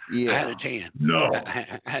yeah. I had a tan. No, I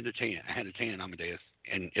had a tan, Amadeus,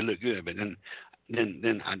 and it looked good. But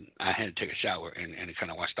then I had to take a shower and it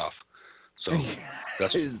kind of washed off. So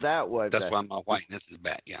that's why my whiteness is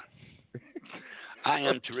back. Yeah, I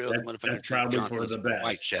am Terrell, the motherfucking Truth Johnson,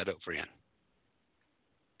 white shadow friend.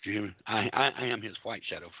 Do you hear me? I am his white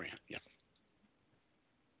shadow friend. Yeah.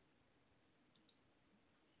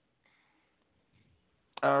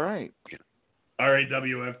 All right. Yeah.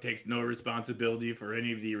 RAWF takes no responsibility for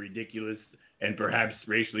any of the ridiculous and perhaps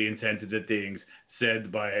racially insensitive things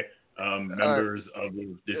said by members of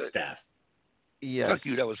this staff. Yes. Fuck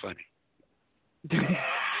you, that was funny. That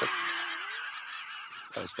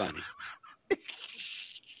was funny.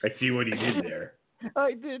 I see what he did there.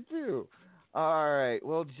 I did too. All right.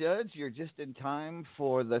 Well, Judge, you're just in time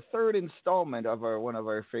for the third installment of one of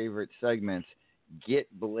our favorite segments, Get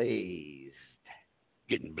Blazed.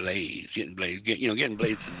 Getting blazed. Getting blazed. Yo,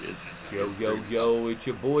 it's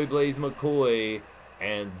your boy Blaze McCoy,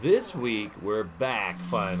 and this week we're back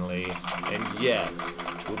finally, and yes,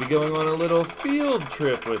 we'll be going on a little field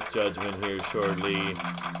trip with Judgment here shortly.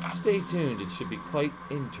 Stay tuned, it should be quite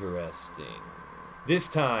interesting. This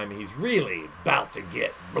time he's really about to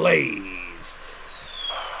get blazed.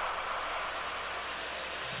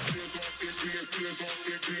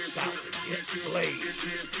 About to get blazed.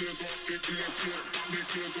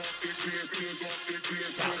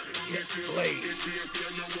 About to get blazed.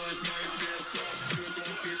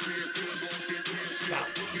 About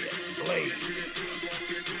to get blazed.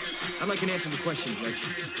 I'd like an answer to the question, Judge.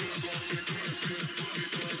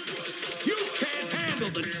 You can't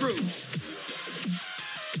handle the truth.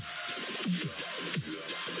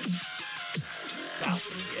 About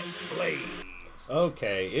to get blazed.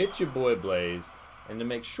 Okay, it's your boy Blaze, and to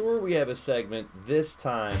make sure we have a segment this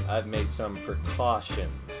time, I've made some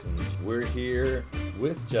precautions. And we're here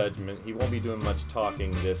with Judgment. He won't be doing much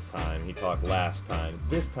talking this time. He talked last time.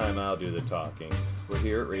 This time I'll do the talking. We're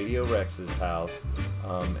here at Radio Rex's house,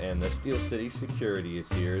 and the Steel City security is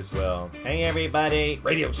here as well. Hey everybody!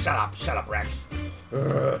 Radio, shut up, Rex!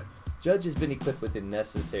 Judge has been equipped with the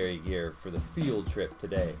necessary gear for the field trip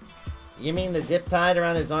today. You mean the zip tied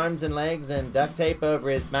around his arms and legs and duct tape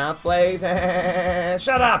over his mouth, Blaze?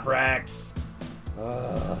 Shut up, Rex!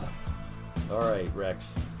 Alright, Rex.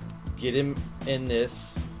 Get him in this.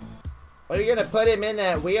 What, are you going to put him in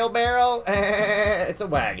that wheelbarrow? It's a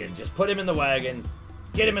wagon. Just put him in the wagon.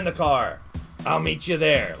 Get him in the car. I'll meet you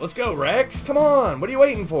there. Let's go, Rex. Come on. What are you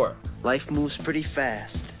waiting for? Life moves pretty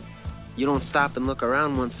fast. You don't stop and look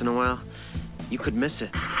around once in a while, you could miss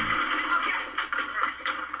it.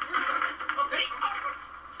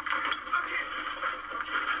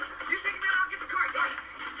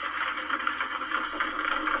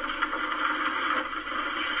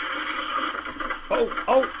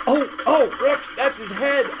 Oh, Rex, that's his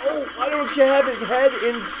head. Oh, why don't you have his head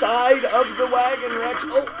inside of the wagon, Rex?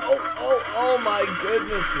 Oh, my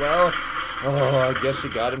goodness. Well, I guess you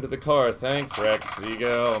got him to the car. Thanks, Rex. There you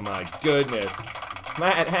go. Oh, my goodness.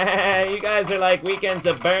 Matt, you guys are like weekends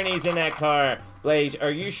of Bernie's in that car. Blaze,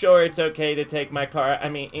 are you sure it's okay to take my car? I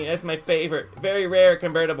mean, that's my favorite, very rare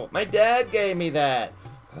convertible. My dad gave me that.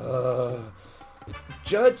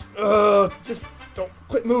 Judge, just don't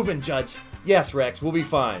quit moving, Judge. Yes, Rex, we'll be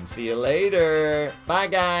fine. See you later. Bye,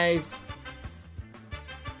 guys.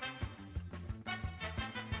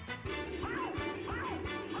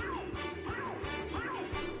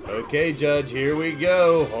 Okay, Judge, here we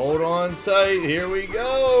go. Hold on tight. Here we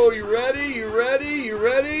go. You ready? You ready? You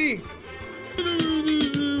ready?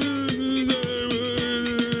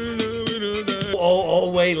 Oh,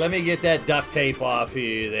 wait. Let me get that duct tape off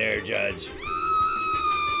you there, Judge.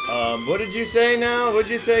 What did you say now? What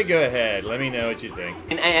did you say? Go ahead. Let me know what you think.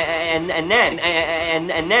 And then.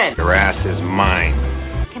 Your ass is mine.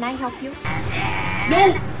 Can I help you?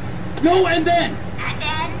 No, and then.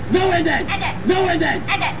 No, and then. No, and then.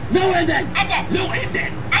 No, and then. No, and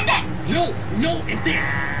then. No, and then.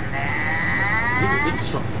 This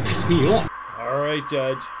piss me off. All right,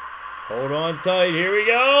 Judge. Hold on tight. Here we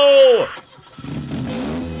go.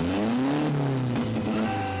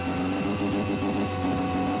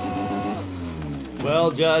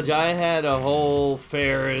 Well, Judge, I had a whole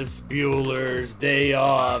Ferris Bueller's Day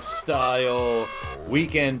Off style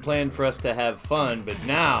weekend planned for us to have fun, but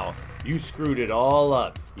now you screwed it all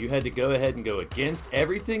up. You had to go ahead and go against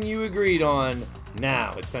everything you agreed on.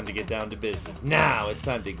 Now it's time to get down to business. Now it's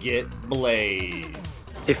time to get blazed.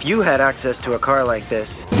 If you had access to a car like this,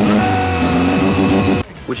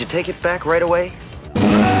 would you take it back right away?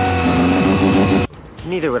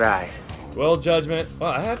 Neither would I. Well, Judgment,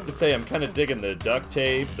 I have to say I'm kind of digging the duct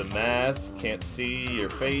tape, the mask, can't see your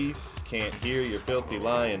face, can't hear your filthy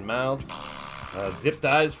lying mouth. Zip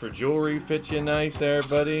ties for jewelry fit you nice there,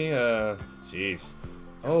 buddy. Jeez.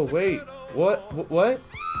 Oh, wait, what?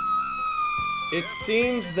 It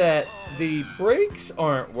seems that the brakes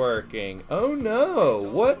aren't working. Oh, no,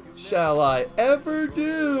 what shall I ever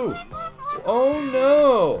do? Oh,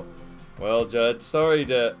 no. Well, Judge, sorry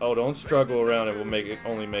to... Oh, don't struggle around. It will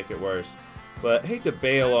only make it worse. But hate to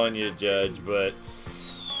bail on you, Judge, but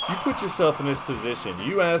You put yourself in this position.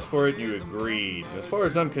 You asked for it, you agreed. As far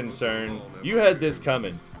as I'm concerned, you had this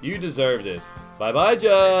coming. You deserve this. Bye-bye,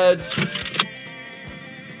 Judge.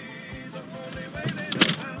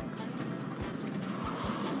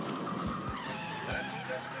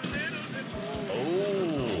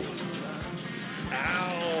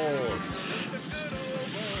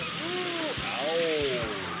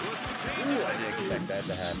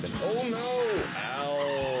 To happen. Oh no!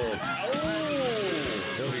 Ow!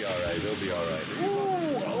 Oh! He'll be alright. He'll be alright.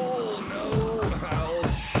 Ooh! Oh no!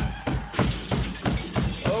 Ouch!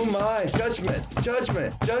 Oh my!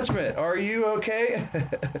 Judgment! Are you okay?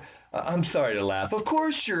 I'm sorry to laugh. Of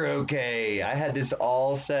course you're okay. I had this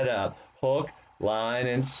all set up. Hook, line,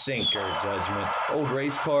 and sinker, Judgment. Old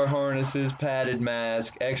race car harnesses, padded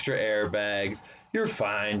mask, extra airbags. You're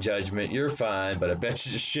fine, Judgment. You're fine, but I bet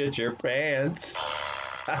you just shit your pants.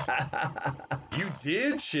 You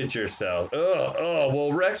did shit yourself.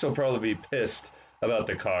 Well, Rex will probably be pissed about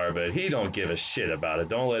the car, but he don't give a shit about it.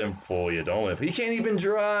 Don't let him fool you. He can't even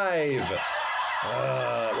drive.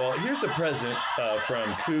 Well, here's a present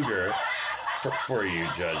from Cougar for you,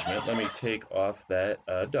 Judgment. Let me take off that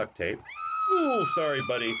duct tape. Ooh, sorry,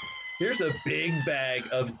 buddy. Here's a big bag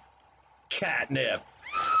of catnip.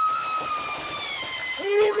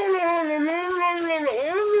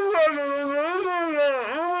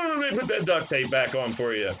 Let me put that duct tape back on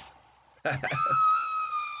for you.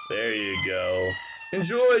 There you go.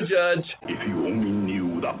 Enjoy, Judge. If you only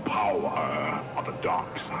knew the power of the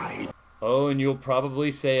dark side. Oh, and you'll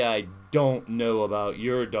probably say I don't know about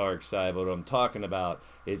your dark side, but what I'm talking about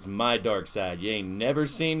is my dark side. You ain't never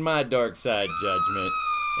seen my dark side, Judgment.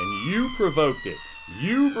 And you provoked it.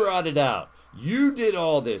 You brought it out. You did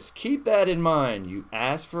all this. Keep that in mind. You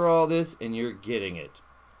asked for all this, and you're getting it.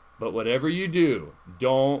 But whatever you do,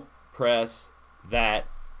 don't press that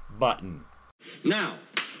button. Now,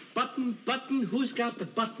 button, who's got the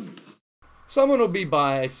button? Someone will be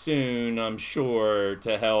by soon, I'm sure,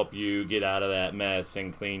 to help you get out of that mess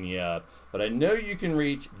and clean you up. But I know you can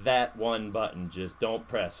reach that one button. Just don't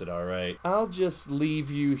press it, all right? I'll just leave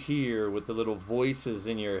you here with the little voices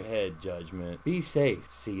in your head, Judgment. Be safe.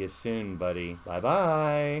 See you soon, buddy.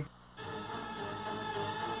 Bye-bye.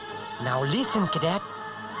 Now listen, Cadet.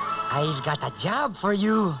 I've got a job for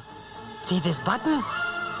you. See this button?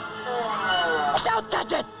 Don't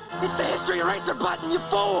touch it! It's the history eraser button, you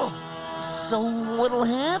fool! So what'll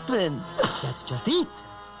happen? That's just it.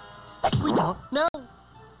 We don't know.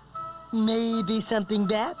 Maybe something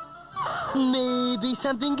bad. Maybe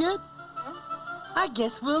something good. I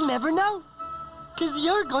guess we'll never know. 'Cause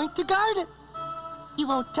you're going to guard it. You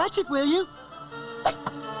won't touch it, will you?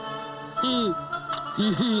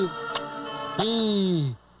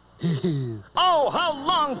 Oh, how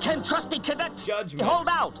long can trusty Cadet Judgment hold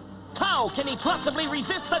out? How can he possibly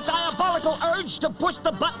resist the diabolical urge to push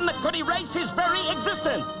the button that could erase his very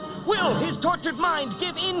existence? Will his tortured mind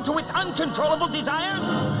give in to its uncontrollable desires?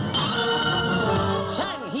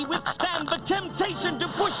 Can he withstand the temptation to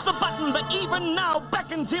push the button that even now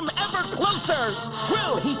beckons him ever closer?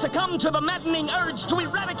 Will he succumb to the maddening urge to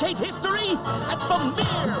eradicate history at the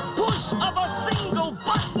mere push of a single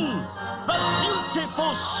button? The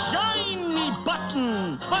beautiful, shiny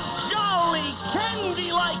button. The jolly,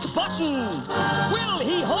 candy-like button. Will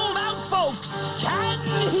he hold out, folks?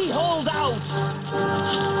 Can he hold out?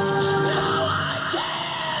 No, I can't!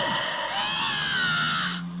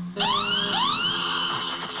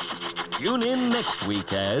 Tune in next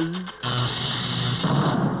week as...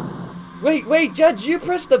 Wait, Judge, you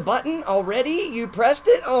pressed the button already? You pressed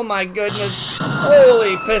it? Oh my goodness.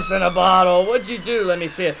 Holy piss in a bottle. What'd you do? Let me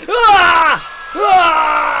see it. Ah!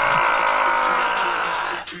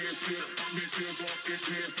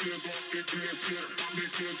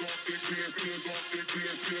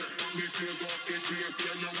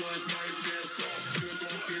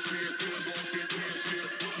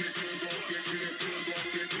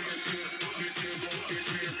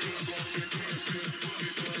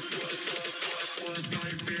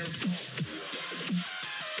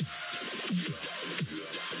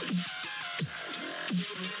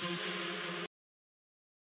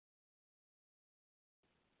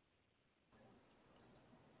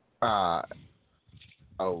 Ah!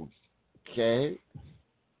 Okay.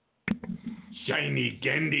 Shiny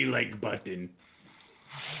candy-like button.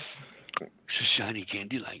 Shiny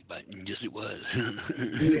candy-like button. Yes, it was.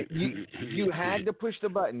 you had to push the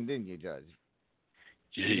button, didn't you, Judge?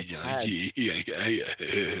 Yeah.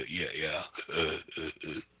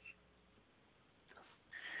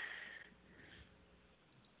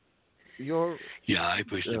 Yeah, I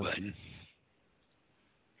pushed the button.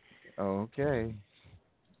 Okay.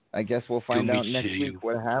 I guess we'll find Do me out next to week you.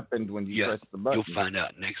 what happened when you press the button. You'll find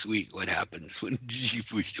out next week what happens when you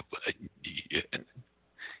push the button.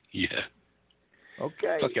 Yeah.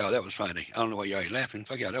 Okay. Fuck y'all, that was funny. I don't know why y'all ain't laughing.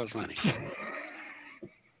 Fuck y'all, that was funny.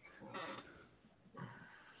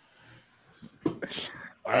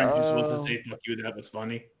 Aren't you supposed to say fuck you? That was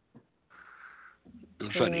funny. It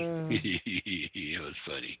was funny. It was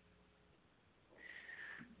funny.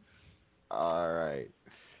 All right.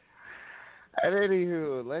 And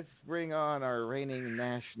anywho, let's bring on our reigning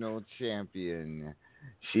national champion.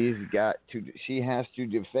 She has to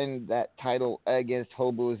defend that title against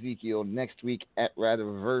Hobo Ezekiel next week at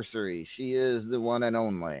Radiversary. She is the one and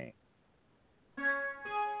only.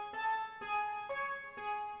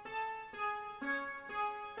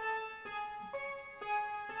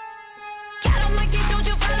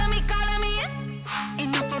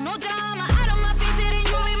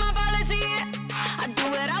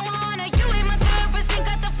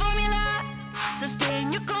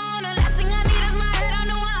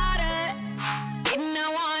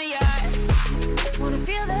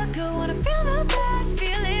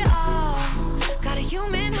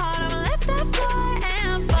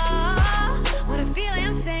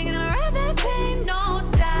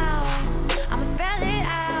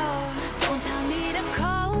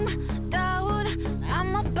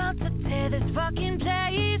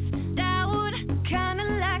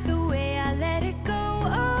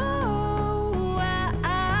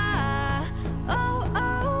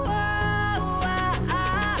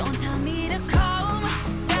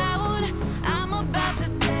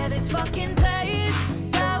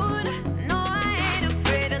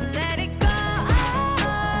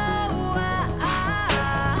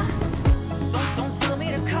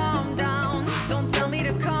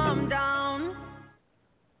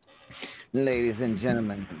 Ladies and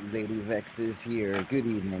gentlemen, Lady Vex is here. Good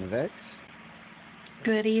evening, Vex.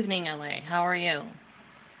 Good evening, LA. How are you?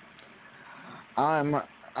 I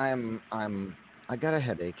got a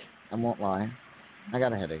headache. I won't lie. I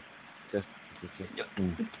got a headache. Just.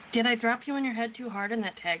 Did I drop you on your head too hard in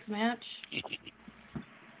that tags match?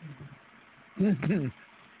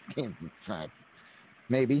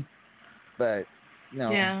 Maybe, but no.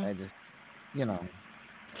 Yeah. I just, you know.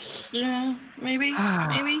 Yeah, maybe.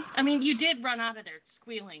 I mean, you did run out of there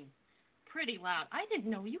squealing pretty loud. I didn't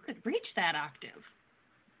know you could reach that octave.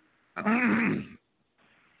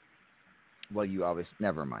 Well, you always.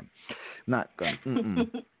 Never mind. Not going.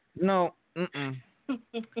 No.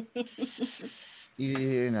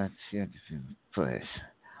 You're not. Please.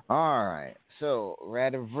 All right. So,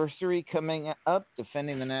 Radiversary coming up,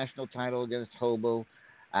 defending the national title against Hobo.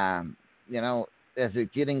 As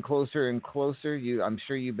it's getting closer and closer, I'm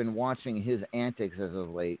sure you've been watching his antics as of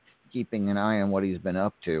late, keeping an eye on what he's been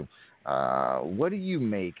up to. What do you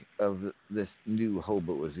make of this new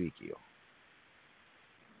Hobo Ezekiel?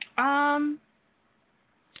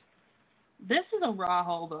 This is a raw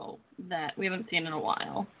hobo that we haven't seen in a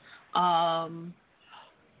while.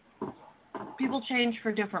 People change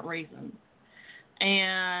for different reasons.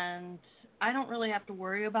 And I don't really have to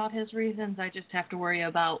worry about his reasons. I just have to worry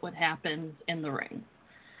about what happens in the ring.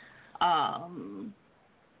 The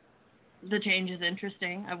change is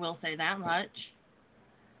interesting. I will say that much.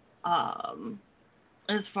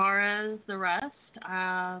 As far as the rest,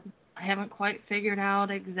 I haven't quite figured out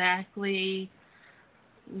exactly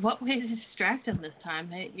what way to distract him this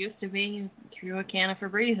time. It used to be you threw a can of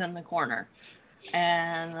Febreze in the corner.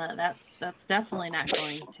 And that's definitely not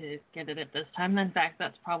going to get it at this time. In fact,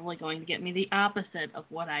 that's probably going to get me the opposite of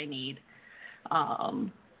what I need.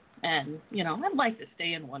 And, I'd like to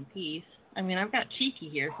stay in one piece. I mean, I've got Cheeky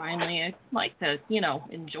here finally. I'd like to,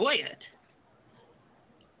 enjoy it.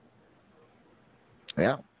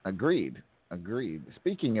 Yeah, agreed.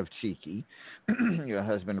 Speaking of Cheeky, your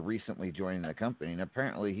husband recently joined the company, and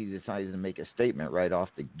apparently he decided to make a statement right off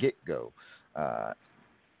the get-go.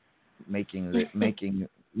 Making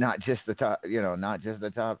not just the top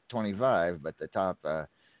 25, but the top. What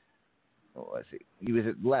was he? He was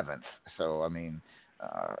at 11th. So I mean,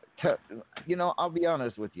 I'll be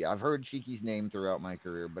honest with you. I've heard Cheeky's name throughout my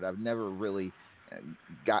career, but I've never really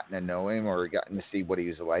gotten to know him or gotten to see what he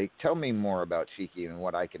was like. Tell me more about Cheeky and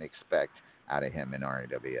what I can expect out of him in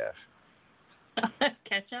RAWF.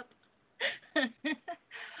 Ketchup.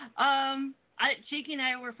 Cheeky and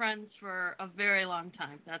I were friends for a very long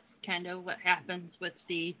time. That's kind of what happens with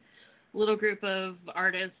the little group of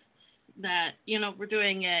artists that, were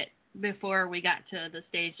doing it before we got to the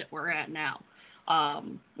stage that we're at now.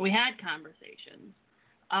 We had conversations.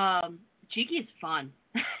 Cheeky's fun.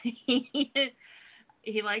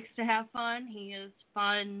 He likes to have fun. He is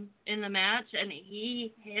fun in the match, and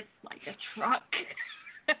he hits like a truck.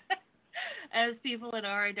 as people in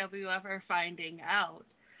RAWF are finding out.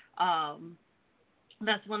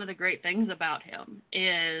 That's one of the great things about him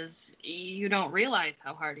is you don't realize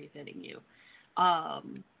how hard he's hitting you.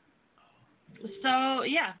 So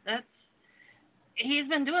yeah, he's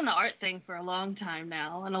been doing the art thing for a long time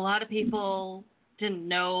now, and a lot of people didn't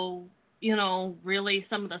know, really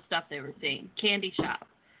some of the stuff they were seeing. Candy Shop,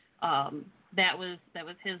 that was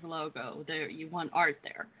his logo. There, you want art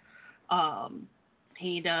there.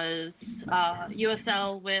 He does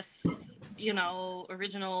USL with,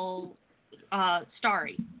 original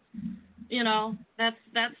Starry.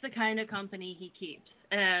 That's the kind of company he keeps.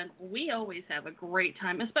 And we always have a great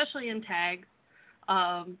time, especially in tags,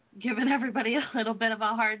 giving everybody a little bit of a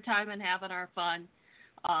hard time and having our fun.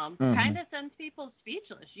 Kind of sends people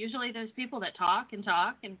speechless. Usually there's people that talk and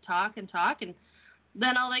talk and talk and talk, and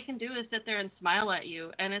then all they can do is sit there and smile at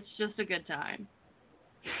you, and it's just a good time.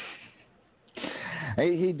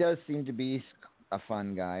 He does seem to be a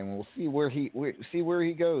fun guy, and we'll see where he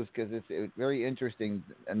goes, because it's very interesting.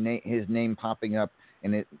 His name popping up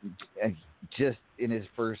in it just in his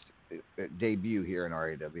first debut here in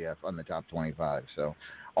RAWF on the top 25. So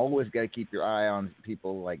always got to keep your eye on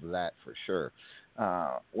people like that for sure.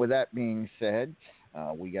 With that being said,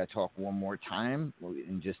 we got to talk one more time.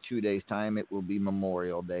 In just 2 days' time, it will be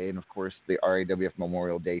Memorial Day, and of course, the RAWF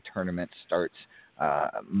Memorial Day tournament starts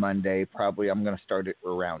Monday. Probably I'm going to start it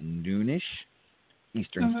around noonish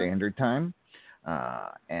Eastern Standard Time.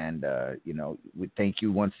 We thank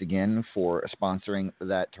you once again for sponsoring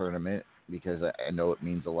that tournament, because I know it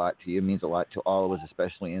means a lot to you. It means a lot to all of us,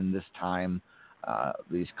 especially in this time,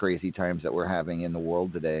 these crazy times that we're having in the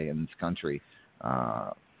world today, in this country.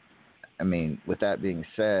 With that being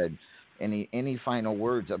said, any final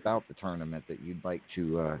words about the tournament that you'd like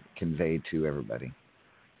to convey to everybody?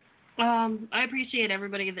 I appreciate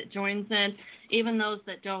everybody that joins in, even those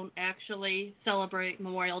that don't actually celebrate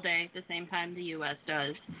Memorial Day at the same time the U.S.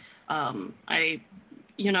 does. I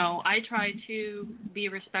try to be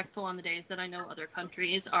respectful on the days that I know other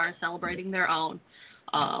countries are celebrating their own.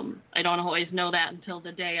 I don't always know that until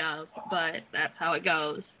the day of, but that's how it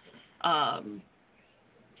goes.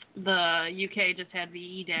 The UK just had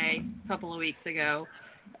VE Day a couple of weeks ago,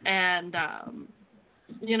 and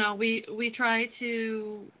we try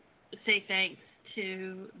to say thanks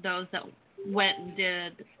to those that went and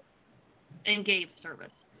did and gave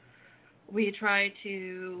service. We try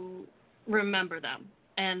to remember them,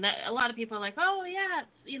 and a lot of people are like, oh yeah,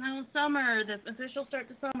 it's summer, the official start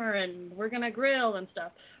to summer, and we're gonna grill and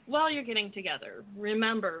stuff. While you're getting together,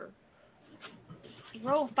 remember,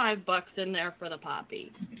 throw $5 in there for the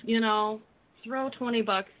poppy. Throw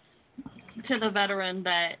 $20 to the veteran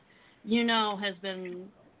that has been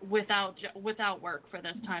without work for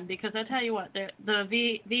this time, because I tell you what, the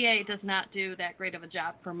VA does not do that great of a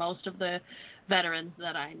job for most of the veterans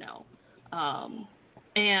that I know.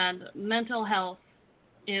 And mental health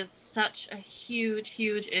is such a huge,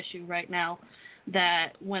 huge issue right now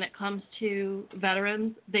that when it comes to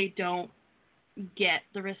veterans, they don't get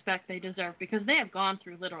the respect they deserve, because they have gone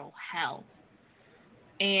through literal hell.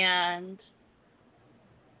 And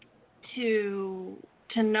to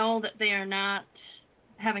know that they are not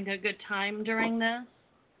having a good time during this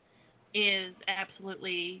is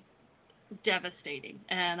absolutely devastating.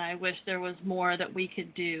 And I wish there was more that we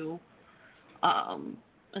could do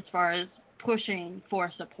as far as pushing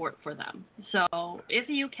for support for them. So if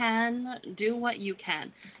you can, do what you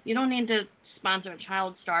can. You don't need to sponsor a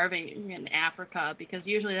child starving in Africa, because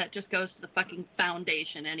usually that just goes to the fucking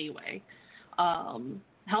foundation anyway.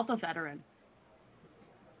 Help a veteran.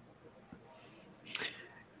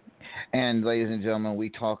 And ladies and gentlemen, we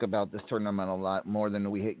talk about this tournament a lot more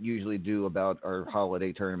than we usually do about our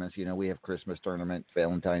holiday tournaments. We have Christmas tournament,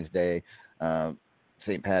 Valentine's Day,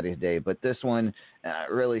 St. Patty's Day, but this one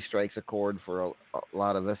really strikes a chord for a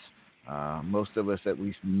lot of us. Most of us at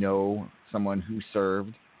least know someone who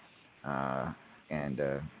served,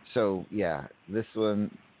 so yeah, this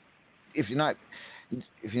one, if you're not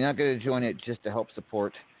going to join it just to help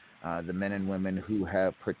support the men and women who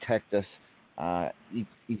have protected us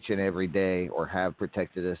each and every day, or have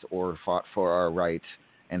protected us, or fought for our rights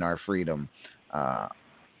and our freedom,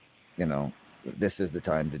 this is the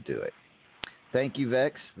time to do it. Thank you,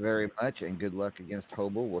 Vex, very much, and good luck against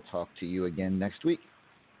Hobel. We'll talk to you again next week.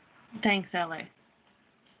 Thanks, LA.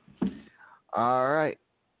 All right.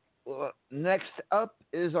 Well, next up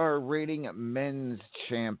is our rating men's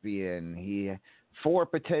champion. 4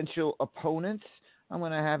 potential opponents. I'm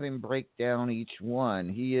going to have him break down each one.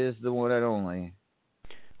 He is the one and only.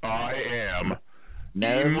 I am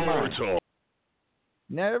immortal.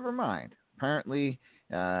 Never mind. apparently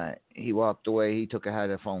he walked away. He had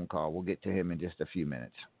a phone call. We'll get to him in just a few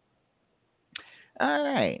minutes. All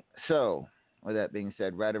right. So, with that being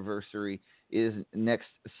said, Radiversary is next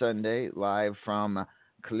Sunday, live from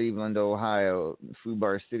Cleveland, Ohio,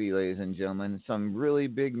 Fubar City, ladies and gentlemen. Some really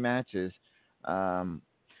big matches.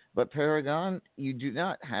 But Paragon, you do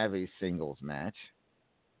not have a singles match.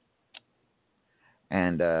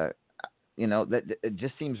 And, that it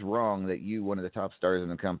just seems wrong that you, one of the top stars in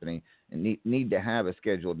the company, need to have a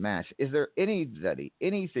scheduled match. Is there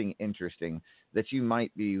anything interesting that you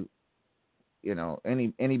might be,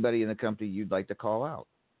 anybody in the company you'd like to call out?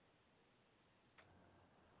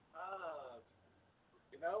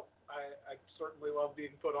 I certainly love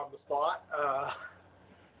being put on the spot.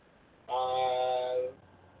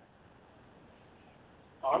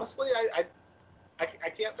 Honestly, I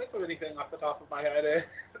can't think of anything off the top of my head,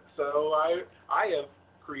 so I have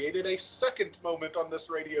created a second moment on this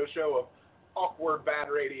radio show of awkward bad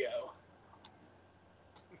radio.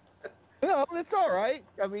 No, it's all right.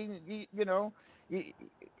 I mean,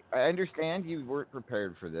 I understand you weren't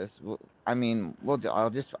prepared for this.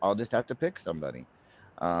 I'll just have to pick somebody.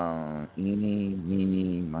 Eeny,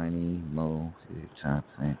 meeny, miny, mo,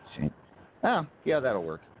 yeah, that'll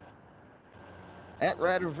work. At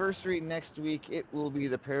Radiversary next week, it will be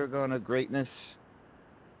the Paragon of Greatness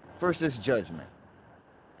versus Judgment.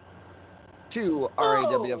 Two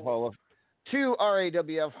RAWF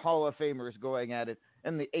Hall of Famers going at it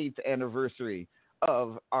in the 8th anniversary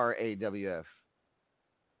of RAWF.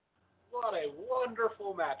 What a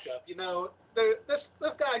wonderful matchup. This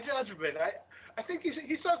guy Judgment, I think he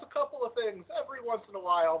says a couple of things every once in a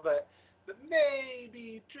while that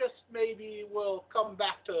maybe, just maybe, will come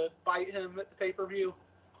back to bite him at the pay-per-view.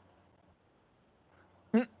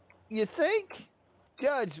 You think?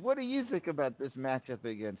 Judge, what do you think about this matchup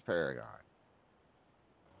against Paragon?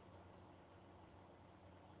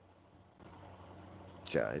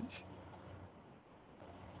 Judge?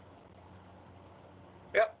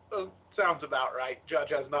 Yep, sounds about right.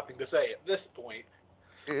 Judge has nothing to say at this point.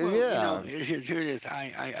 Well, here it is.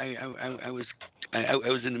 I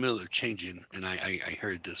was in the middle of changing, and I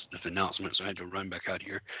heard this announcement, so I had to run back out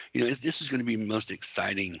here. This is going to be the most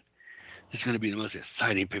exciting. It's going to be the most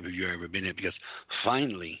exciting pay-per-view I've ever been in, because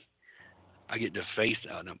finally I get to face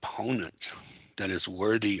an opponent that is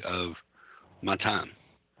worthy of my time.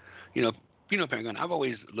 Paragon, I've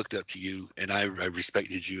always looked up to you, and I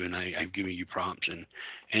respected you, and I've given you prompts,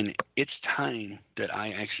 and it's time that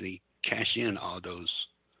I actually cash in all those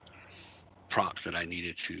props that I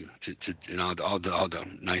needed to and all the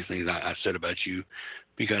nice things I said about you,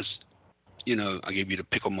 because I gave you the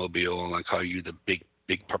pickle mobile, I call you the big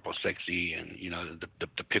purple sexy, and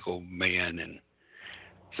the pickle man, and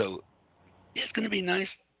so it's going to be nice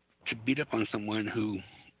to beat up on someone who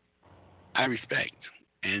I respect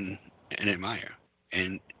and admire,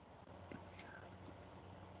 and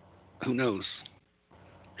who knows.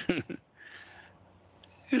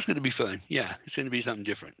 It's going to be fun. Yeah, it's going to be something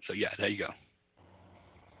different. So, yeah, there you go.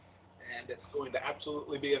 And it's going to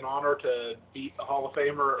absolutely be an honor to beat a Hall of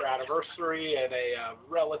Famer at Radiversary in a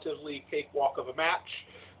relatively cakewalk of a match.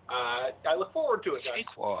 I look forward to it, guys.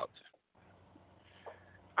 Cakewalk.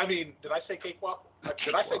 I mean, did I say cakewalk?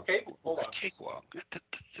 Did I say cake? Hold on. Cakewalk.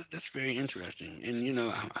 That's very interesting. And,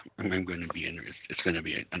 I'm going to be interested. It's going to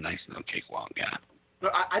be a nice little cakewalk, yeah. No,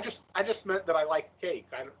 I just meant that I like cake.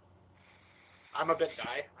 I'm a big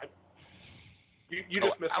guy. You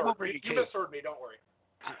just misheard. You misheard me. Don't worry.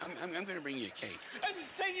 I'm going to bring you a cake. And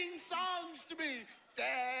singing songs to me,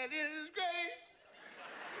 that is great.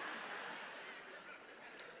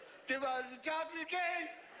 Give us a chocolate cake.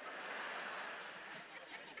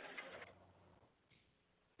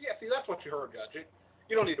 Yeah, see, that's what you heard, Judge.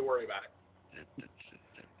 You don't need to worry about it.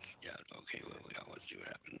 Yeah, okay, well, let's see what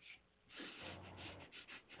happens.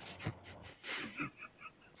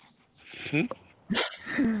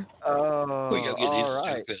 All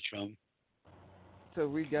right. From. So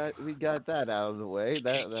we got that out of the way.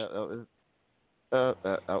 That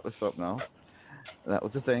was something else. That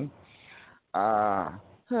was the thing.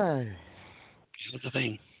 What's the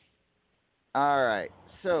thing? All right.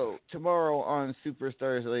 So tomorrow on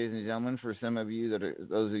Superstars, ladies and gentlemen, for some of you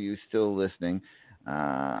those of you still listening,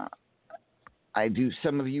 some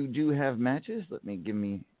of you do have matches. Let me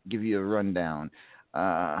give you a rundown.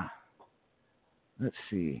 Let's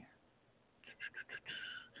see.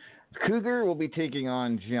 Cougar will be taking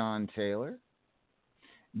on John Taylor.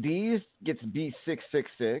 Deez gets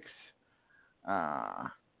B666.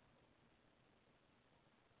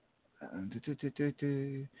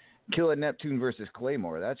 Killer Neptune versus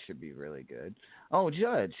Claymore. That should be really good. Oh,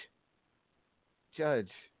 Judge.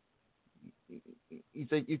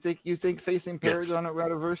 You think facing Paragon at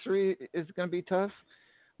Radiversary is going to be tough?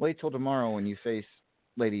 Wait till tomorrow when you face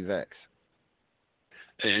Lady Vex.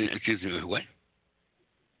 Excuse me, what?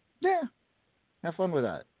 Yeah, have fun with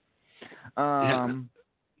that.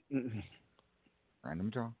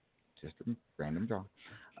 Random draw, just a random draw.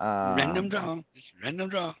 Random draw, just random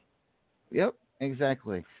draw. Yep,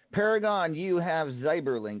 exactly. Paragon, you have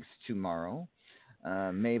Zyberlinks tomorrow.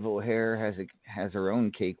 Maeve O'Hare has her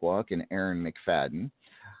own cakewalk, and Aaron McFadden.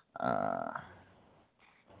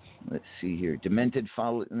 Let's see here. Demented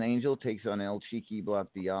Fallen Angel takes on El Cheeky Block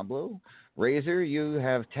Diablo. Razor, you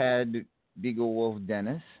have Tad Beaglewolf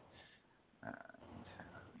Dennis. Let's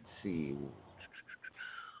see.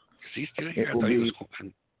 It will be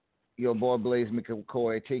your boy Blaze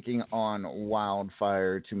McCoy taking on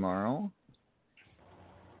Wildfire tomorrow.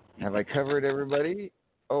 Have I covered everybody?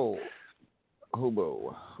 Oh,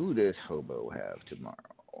 Hobo. Who does Hobo have tomorrow?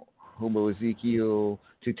 Hobo Ezekiel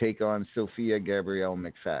to take on Sophia Gabrielle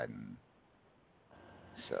McFadden.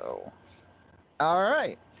 So, all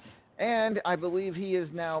right. And I believe he is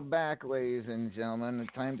now back, ladies and gentlemen.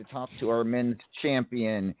 It's time to talk to our men's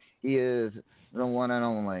champion. He is the one and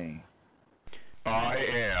only. I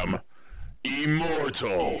am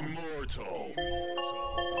immortal.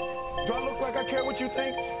 Do I look like I care what you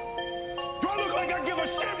think? Do I look like I give a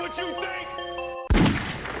shit what you think?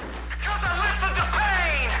 Cause I listen to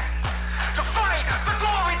pain, to fight, the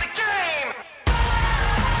glory, the game.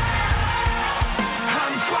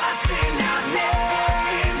 I'm crossing out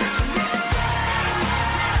name,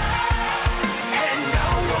 and no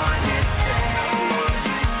one is safe.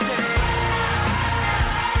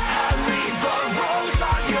 I leave the rose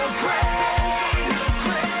on your grave.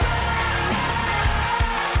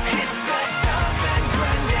 It's the stuff and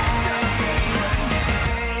grenade.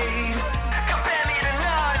 Compare me to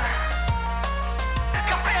none.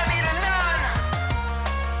 Compare me to none.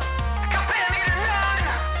 Compare me to none.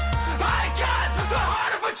 I got the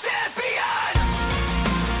heart of a champion.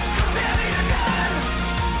 Compare me to none.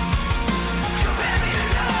 Compare me to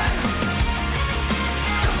none.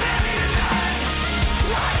 Compare me to none.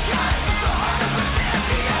 I got the heart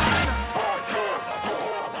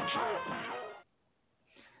of a champion.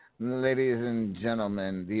 Ladies and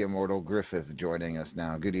gentlemen, the immortal Griffith joining us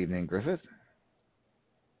now. Good evening, Griffith.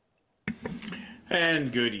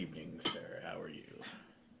 And good evening, sir. How are you?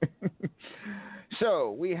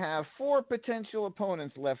 So, we have 4 potential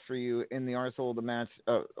opponents left for you in the Arsenal of the Match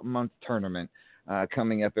month tournament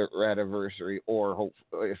coming up at Radiversary, or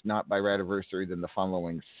if not by Radiversary, then the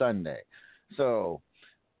following Sunday. So,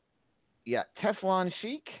 yeah, Teflon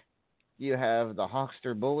Sheik, you have the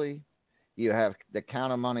Hawkster Bully, you have the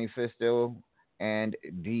Count of Monte Fisto, and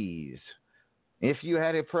D's. If you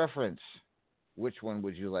had a preference, which one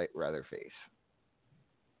would you rather face?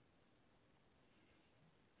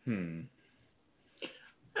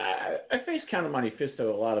 I face Count of Monte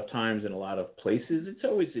Fisto a lot of times in a lot of places. It's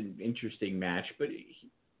always an interesting match, but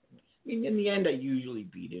in the end, I usually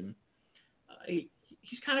beat him.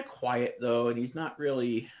 He's kind of quiet though, and he's not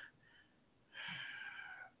really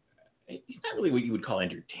what you would call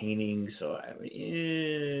entertaining. So I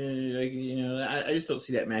just don't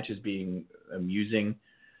see that match as being amusing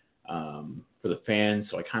for the fans.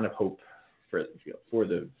 So I kind of hope for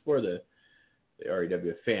the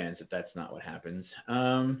RAWF fans that that's not what happens.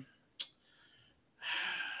 I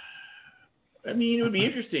mean, it would be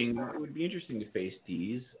interesting. It would be interesting to face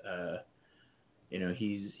Dees.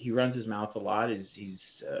 He runs his mouth a lot. He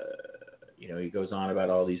goes on about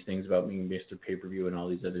all these things about being Mr. Pay-Per-View and all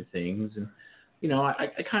these other things, and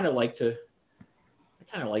I kind of like to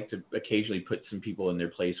occasionally put some people in their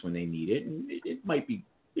place when they need it, and it might be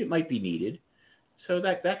needed. So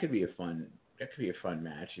that could be a fun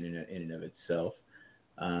match in and of itself.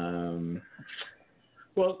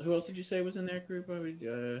 Well, who else did you say was in that group?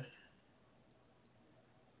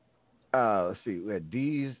 Let's see. We had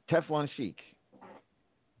D's, Teflon Sheik.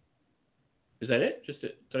 Is that it? Did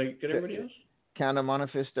I get everybody else? Count of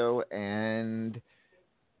Monte Fisto and...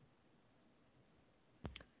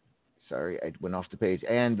 Sorry, I went off the page.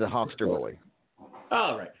 And the Hawkster Bully.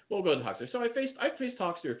 All right. We'll go to Hawkster. So I faced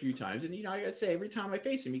Hawkster a few times, and I gotta say, every time I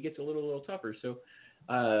face him, he gets a little tougher. So,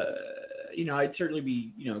 I'd certainly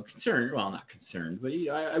be concerned. Well, not concerned, but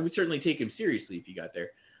I would certainly take him seriously if he got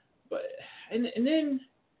there. But and then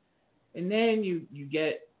you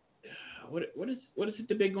get what is it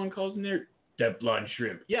the big one calls in there? Teflon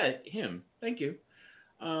Shrimp. Yeah, him. Thank you.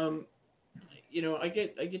 I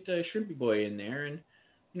get the Shrimpy Boy in there, and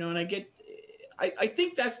I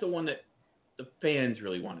think that's the one that the fans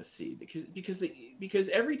really want to see because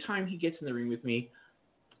every time he gets in the ring with me,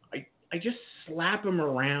 I just slap him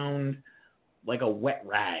around like a wet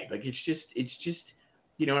rag. Like it's just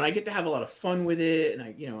you know, and I get to have a lot of fun with it, and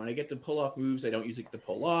I get to pull off moves I don't usually get to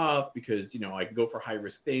pull off because, you know, I can go for high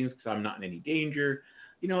risk things because I'm not in any danger.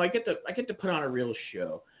 You know, I get to put on a real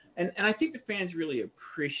show, and I think the fans really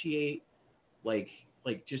appreciate like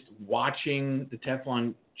just watching the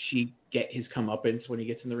Teflon Sheik get his comeuppance when he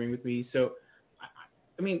gets in the ring with me. So,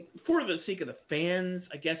 I mean, for the sake of the fans,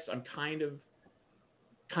 I guess I'm kind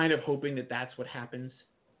of hoping that that's what happens.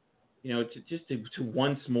 You know, to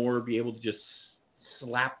once more be able to just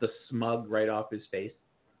slap the smug right off his face.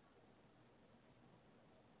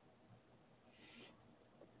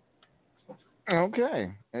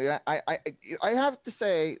 Okay, I have to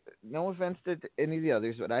say, no offense to any of the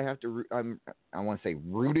others, but I have to. I want to say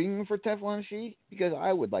rooting for Teflon Sheik because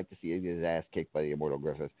I would like to see his ass kicked by the Immortal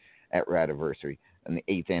Griffith at Radiversary and the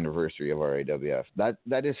 8th anniversary of RAWF.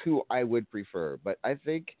 That is who I would prefer, but I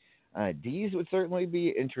think Deez would certainly be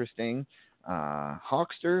interesting.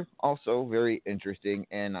 Hawkster also very interesting,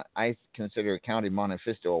 and I consider County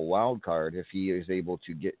Montefisto a wild card if he is able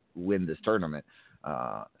to win this tournament.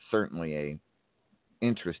 Certainly a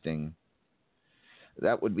interesting.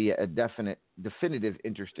 That would be a definitive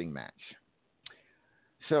interesting match.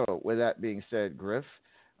 So, with that being said, Griff,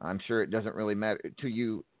 I'm sure it doesn't really matter to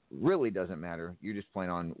you. Really doesn't matter. You just plan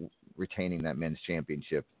on retaining that men's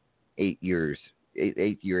championship. 8th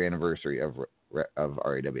year anniversary of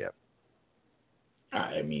RAWF.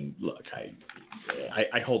 I mean, look,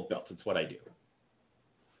 I hold belts. It's what I do.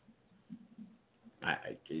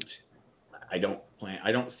 I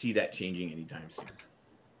don't see that changing anytime soon.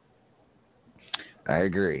 I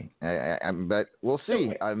agree. But we'll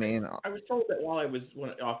see. I mean, I was told that while I was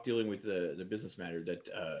off dealing with the business matter that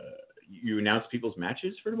you announced people's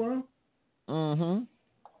matches for tomorrow. Mm-hmm.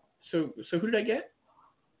 So who did I get?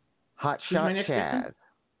 Hot Shot Chaz.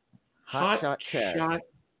 Hot Shot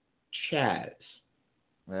Chaz.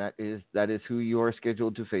 That is who you are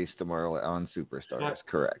scheduled to face tomorrow on Superstars.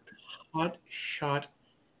 Correct. Hot Shot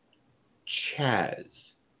Chaz.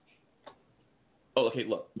 Oh, okay.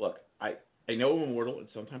 Look. I know I'm immortal, and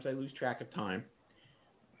sometimes I lose track of time.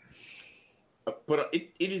 But it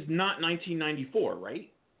is not 1994,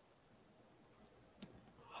 right?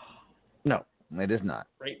 No, it is not.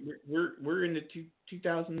 Right. We're in the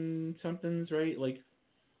 2000 somethings, right? Like.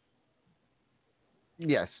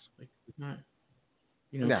 Yes. Like it's not.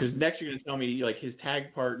 You know, because next you're going to tell me like his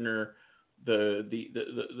tag partner, the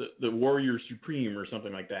Warrior Supreme or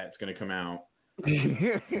something like that, is going to come out. And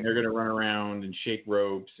they're going to run around and shake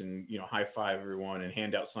ropes and, you know, high five everyone and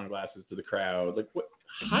hand out sunglasses to the crowd. Like what?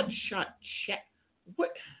 Hot Shot Chat? What?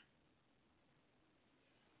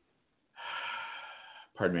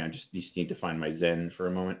 Pardon me, I just need to find my zen for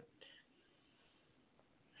a moment.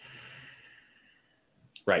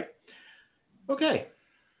 Right. Okay.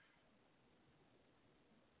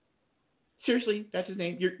 Seriously, that's his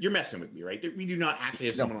name? You're messing with me, right? We do not actually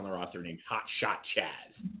have someone on the roster named Hot Shot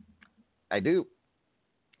Chaz. I do.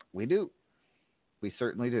 We do. We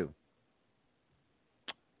certainly do.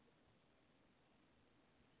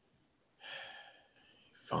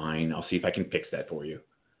 Fine. I'll see if I can fix that for you.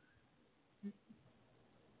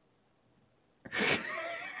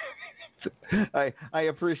 I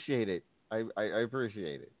appreciate it. I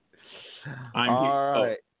appreciate it. All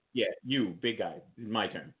right. Oh, yeah, you, big guy. It's my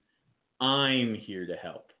turn. I'm here to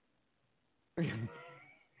help.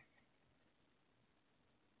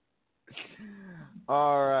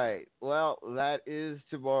 All right. Well, that is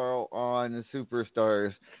tomorrow on the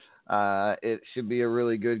Superstars. It should be a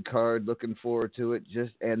really good card. Looking forward to it.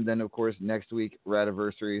 And then of course next week,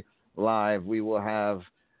 Radiversary Live, we will have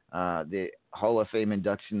the Hall of Fame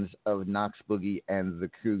inductions of Knox Boogie and the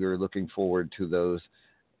Cougar. Looking forward to those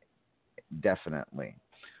definitely.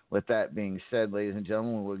 With that being said, ladies and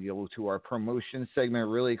gentlemen, we'll go to our promotion segment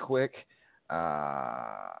really quick.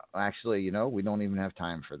 Actually, you know, we don't even have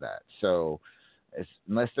time for that. So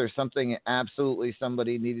unless there's something absolutely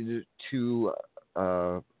somebody needed to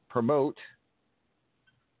promote,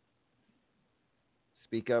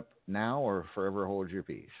 speak up now or forever hold your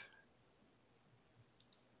peace.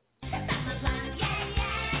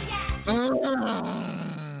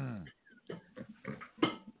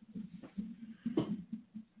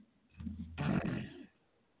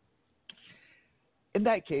 In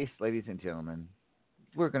that case, ladies and gentlemen,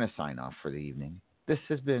 we're going to sign off for the evening. This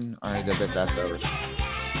has been RAWF After Hours.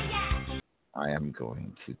 I am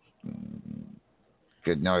going to.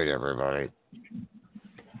 Good night, everybody.